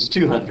maximum is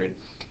 200.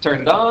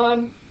 Turn it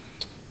on.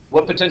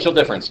 What potential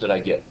difference did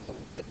I get?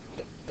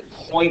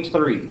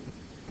 0.3.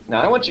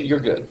 Now I want you, you're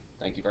good.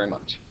 Thank you very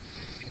much.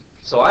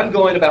 So I'm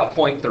going about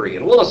 0.3,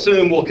 and we'll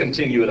assume we'll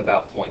continue at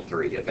about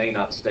 0.3. It may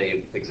not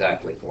stay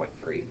exactly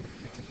 0.3.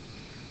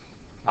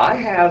 I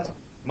have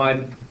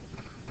my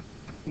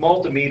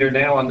multimeter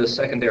now on the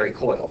secondary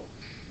coil.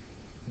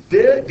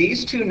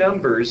 These two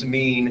numbers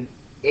mean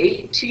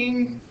 8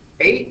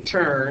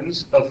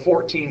 turns of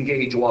 14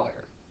 gauge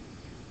wire.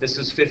 This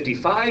is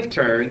 55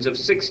 turns of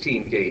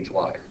 16 gauge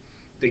wire.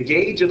 The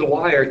gauge of the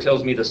wire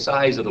tells me the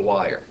size of the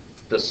wire.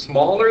 The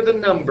smaller the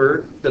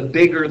number, the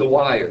bigger the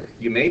wire.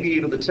 You may be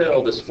able to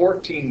tell this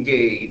 14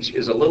 gauge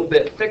is a little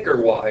bit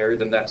thicker wire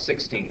than that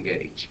 16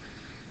 gauge.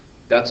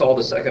 That's all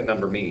the second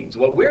number means.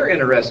 What we're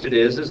interested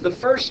in is the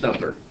first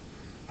number.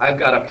 I've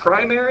got a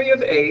primary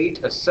of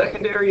 8, a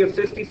secondary of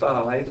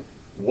 55.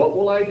 What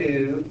will I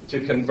do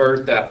to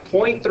convert that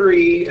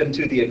 0.3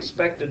 into the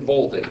expected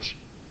voltage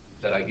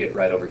that I get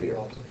right over here?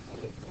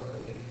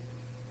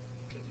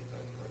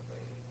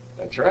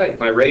 That's right.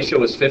 My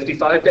ratio is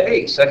 55 to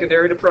 8,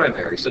 secondary to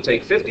primary. So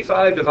take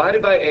 55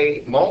 divided by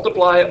 8,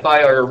 multiply it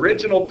by our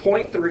original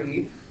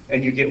 0.3,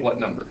 and you get what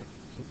number?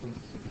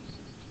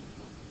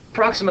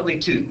 Approximately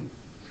 2.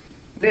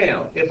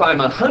 Now, if I'm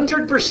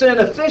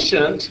 100%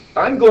 efficient,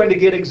 I'm going to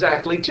get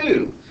exactly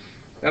 2.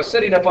 Now,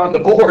 sitting up on the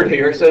board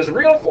here, it says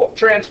real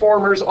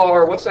transformers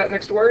are, what's that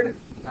next word?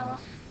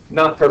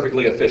 Not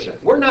perfectly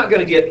efficient. We're not going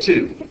to get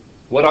 2.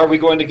 What are we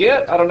going to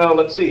get? I don't know.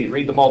 Let's see.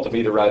 Read the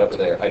multimeter right over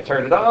there. I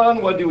turn it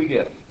on. What do we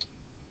get?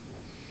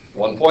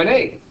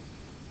 1.8.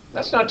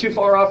 That's not too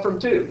far off from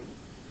 2.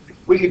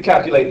 We could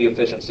calculate the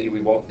efficiency. We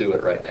won't do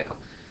it right now.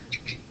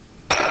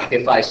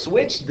 If I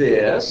switch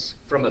this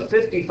from a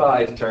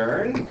 55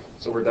 turn,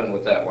 so we're done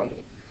with that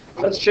one,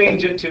 let's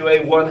change it to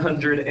a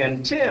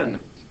 110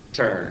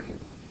 turn.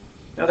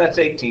 Now that's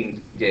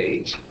 18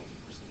 gauge.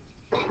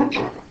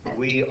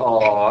 We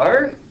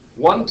are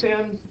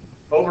 110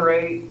 over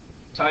 8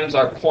 times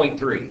our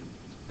 0.3.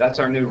 That's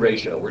our new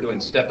ratio. We're doing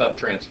step-up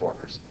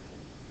transformers.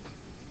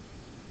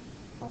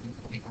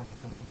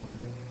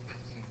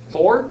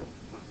 4?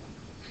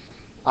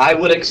 I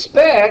would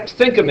expect,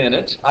 think a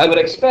minute, I would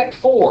expect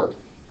 4.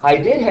 I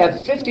did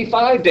have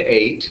 55 to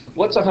 8.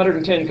 What's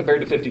 110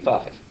 compared to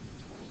 55?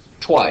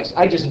 Twice.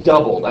 I just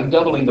doubled. I'm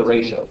doubling the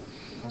ratio.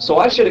 So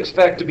I should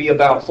expect to be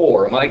about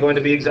 4. Am I going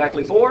to be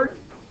exactly 4?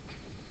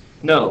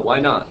 No, why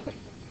not?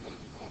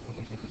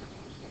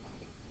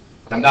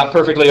 I'm not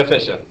perfectly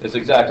efficient. It's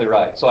exactly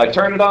right. So I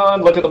turn it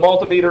on, look at the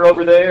multimeter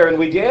over there, and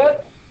we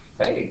get,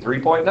 hey,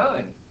 3.9.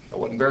 I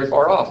wasn't very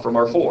far off from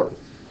our 4.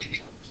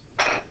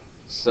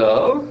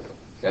 So,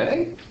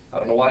 okay, I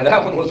don't know why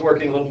that one was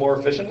working a little more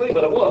efficiently,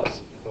 but it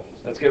was.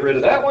 Let's get rid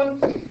of that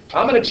one.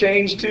 I'm going to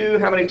change to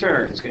how many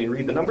turns? Can you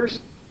read the numbers?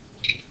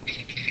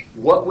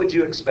 What would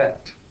you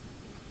expect?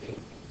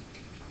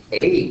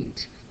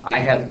 8. I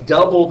have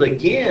doubled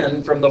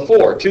again from the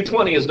 4.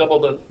 220 is double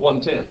the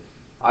 110.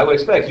 I would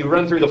expect, you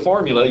run through the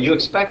formula, you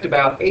expect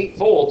about 8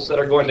 volts that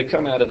are going to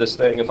come out of this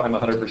thing if I'm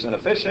 100%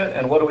 efficient.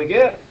 And what do we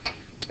get?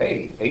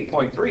 Hey,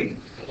 8.3.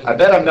 I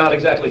bet I'm not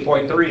exactly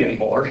 0.3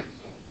 anymore.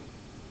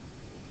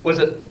 Was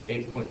it?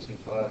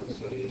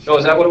 8.25. Oh,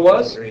 is that what it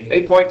was?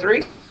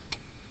 8.3?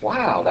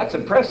 Wow, that's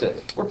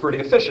impressive. We're pretty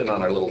efficient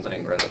on our little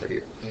thing right over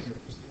here.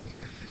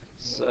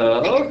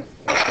 So,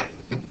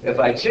 if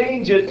I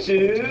change it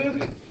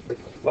to,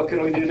 what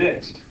can we do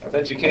next? I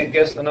bet you can't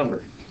guess the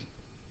number.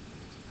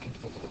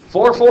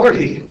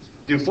 440.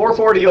 Do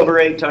 440 over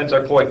 8 times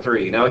our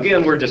 0.3. Now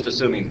again, we're just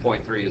assuming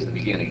 0.3 is the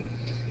beginning.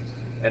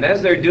 And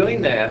as they're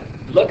doing that,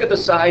 look at the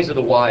size of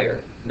the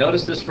wire.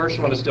 Notice this first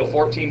one is still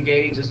 14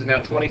 gauge. This is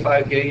now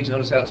 25 gauge.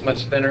 Notice how it's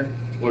much thinner.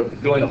 We're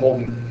doing a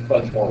whole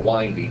bunch more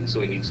winding, so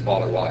we need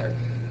smaller wire.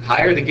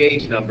 Higher the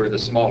gauge number, the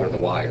smaller the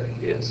wire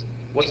is.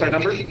 What's our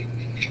number?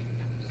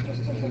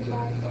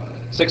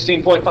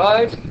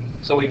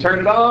 16.5. So we turn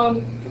it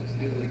on.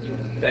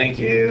 Thank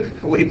you.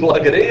 We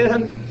plug it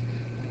in.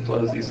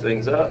 Close these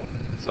things up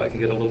so I can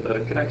get a little bit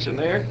of connection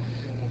there.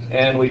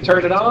 And we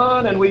turn it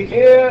on and we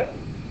get...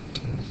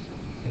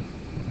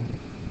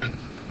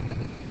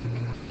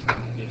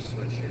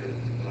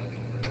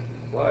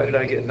 Why did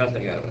I get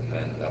nothing out of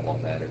it? That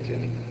won't matter to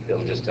me.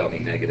 It'll just tell me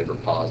negative or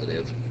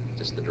positive,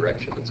 just the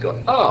direction it's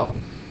going. Oh,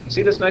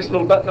 see this nice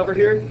little button over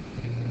here?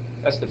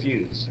 That's the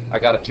fuse. I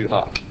got it too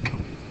hot.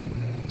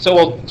 So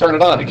we'll turn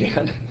it on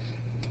again.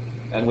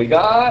 And we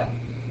got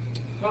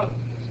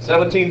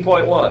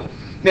 17.1.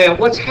 Now,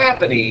 what's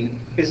happening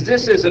is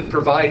this isn't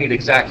providing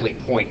exactly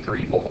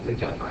 0.3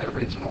 voltage on my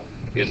original,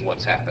 is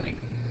what's happening.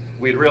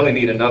 We'd really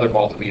need another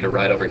multimeter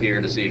right over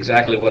here to see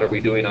exactly what are we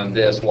doing on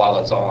this while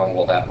it's on,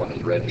 while that one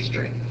is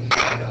registering.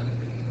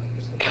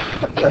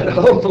 But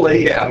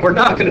hopefully, yeah, we're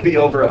not going to be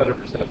over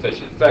 100%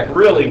 efficient. In fact,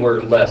 really,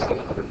 we're less than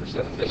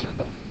 100% efficient.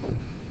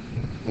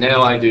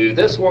 Now I do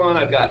this one.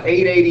 I've got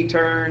 880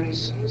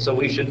 turns, so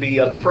we should be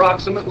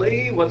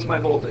approximately, what's my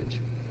voltage?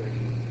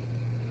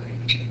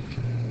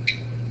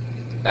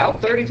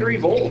 About 33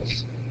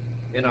 volts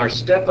in our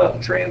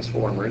step-up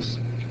transformers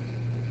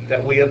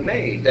that we have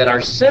made that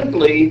are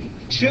simply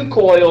 2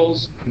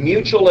 coils,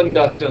 mutual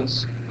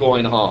inductance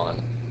going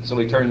on. So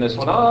we turn this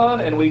one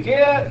on and we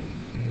get,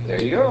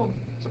 there you go,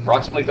 it's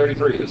approximately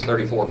 33. It's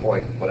 34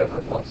 point whatever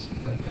it was.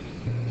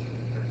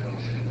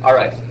 All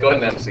right, go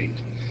ahead and have a seat.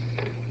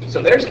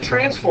 So there's a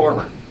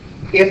transformer.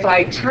 If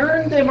I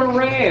turn them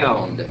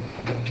around,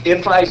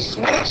 if I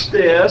switch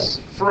this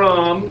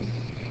from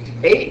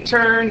 8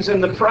 turns in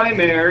the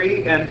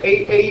primary and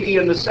 880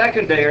 in the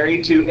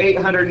secondary to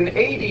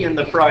 880 in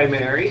the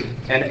primary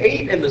and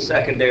 8 in the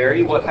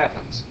secondary, what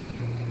happens?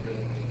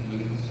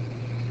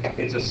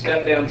 It's a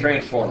step-down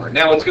transformer.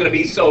 Now it's going to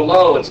be so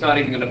low it's not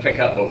even going to pick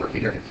up over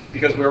here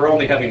because we're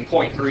only having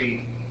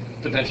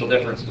 0.3 potential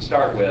difference to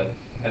start with,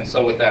 and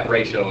so with that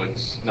ratio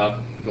it's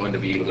not going to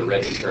be able to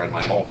register on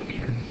my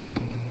multimeter.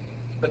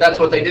 But that's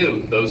what they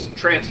do, those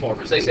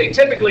transformers. They say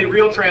typically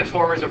real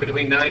transformers are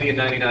between 90 and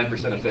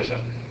 99%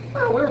 efficient.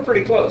 Well, we were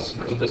pretty close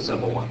with this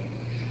simple one.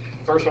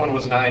 First one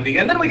was 90,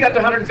 and then we got to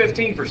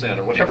 115%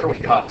 or whatever we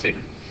got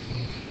to.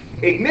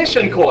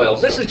 Ignition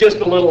coils. This is just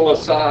a little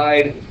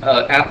aside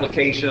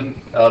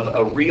application of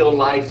a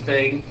real-life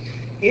thing.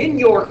 In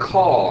your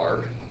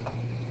car,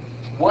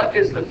 what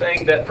is the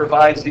thing that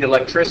provides the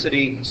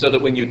electricity so that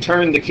when you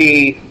turn the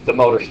key, the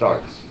motor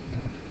starts?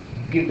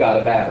 You've got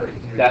a battery.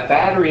 That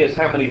battery is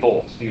how many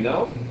volts? Do you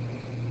know?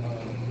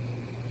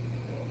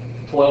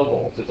 12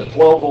 volts. It's a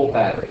 12-volt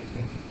battery.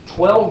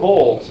 12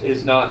 volts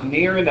is not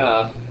near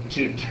enough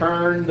to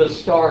turn the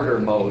starter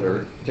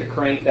motor to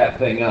crank that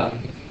thing up.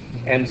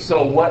 And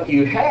so what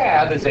you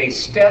have is a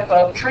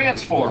step-up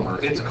transformer.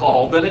 It's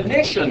called an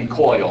ignition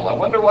coil. I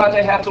wonder why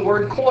they have the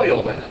word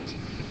coil in it.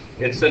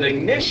 It's an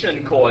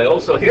ignition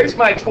coil. So here's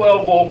my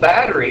 12-volt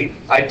battery.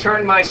 I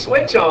turn my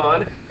switch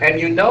on, and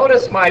you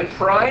notice my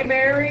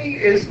primary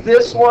is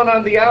this one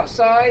on the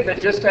outside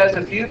that just has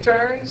a few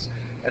turns.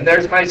 And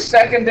there's my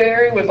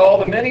secondary with all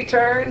the many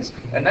turns,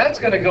 and that's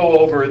going to go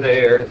over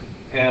there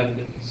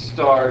and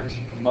start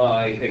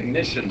my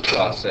ignition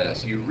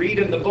process. You read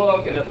in the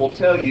book, and it will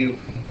tell you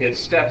it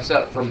steps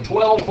up from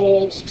 12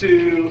 volts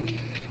to,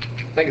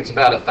 I think it's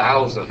about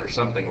 1,000 or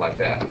something like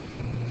that.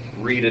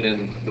 Read it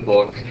in the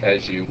book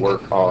as you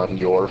work on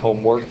your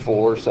homework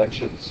for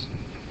sections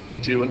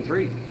 2 and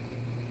 3.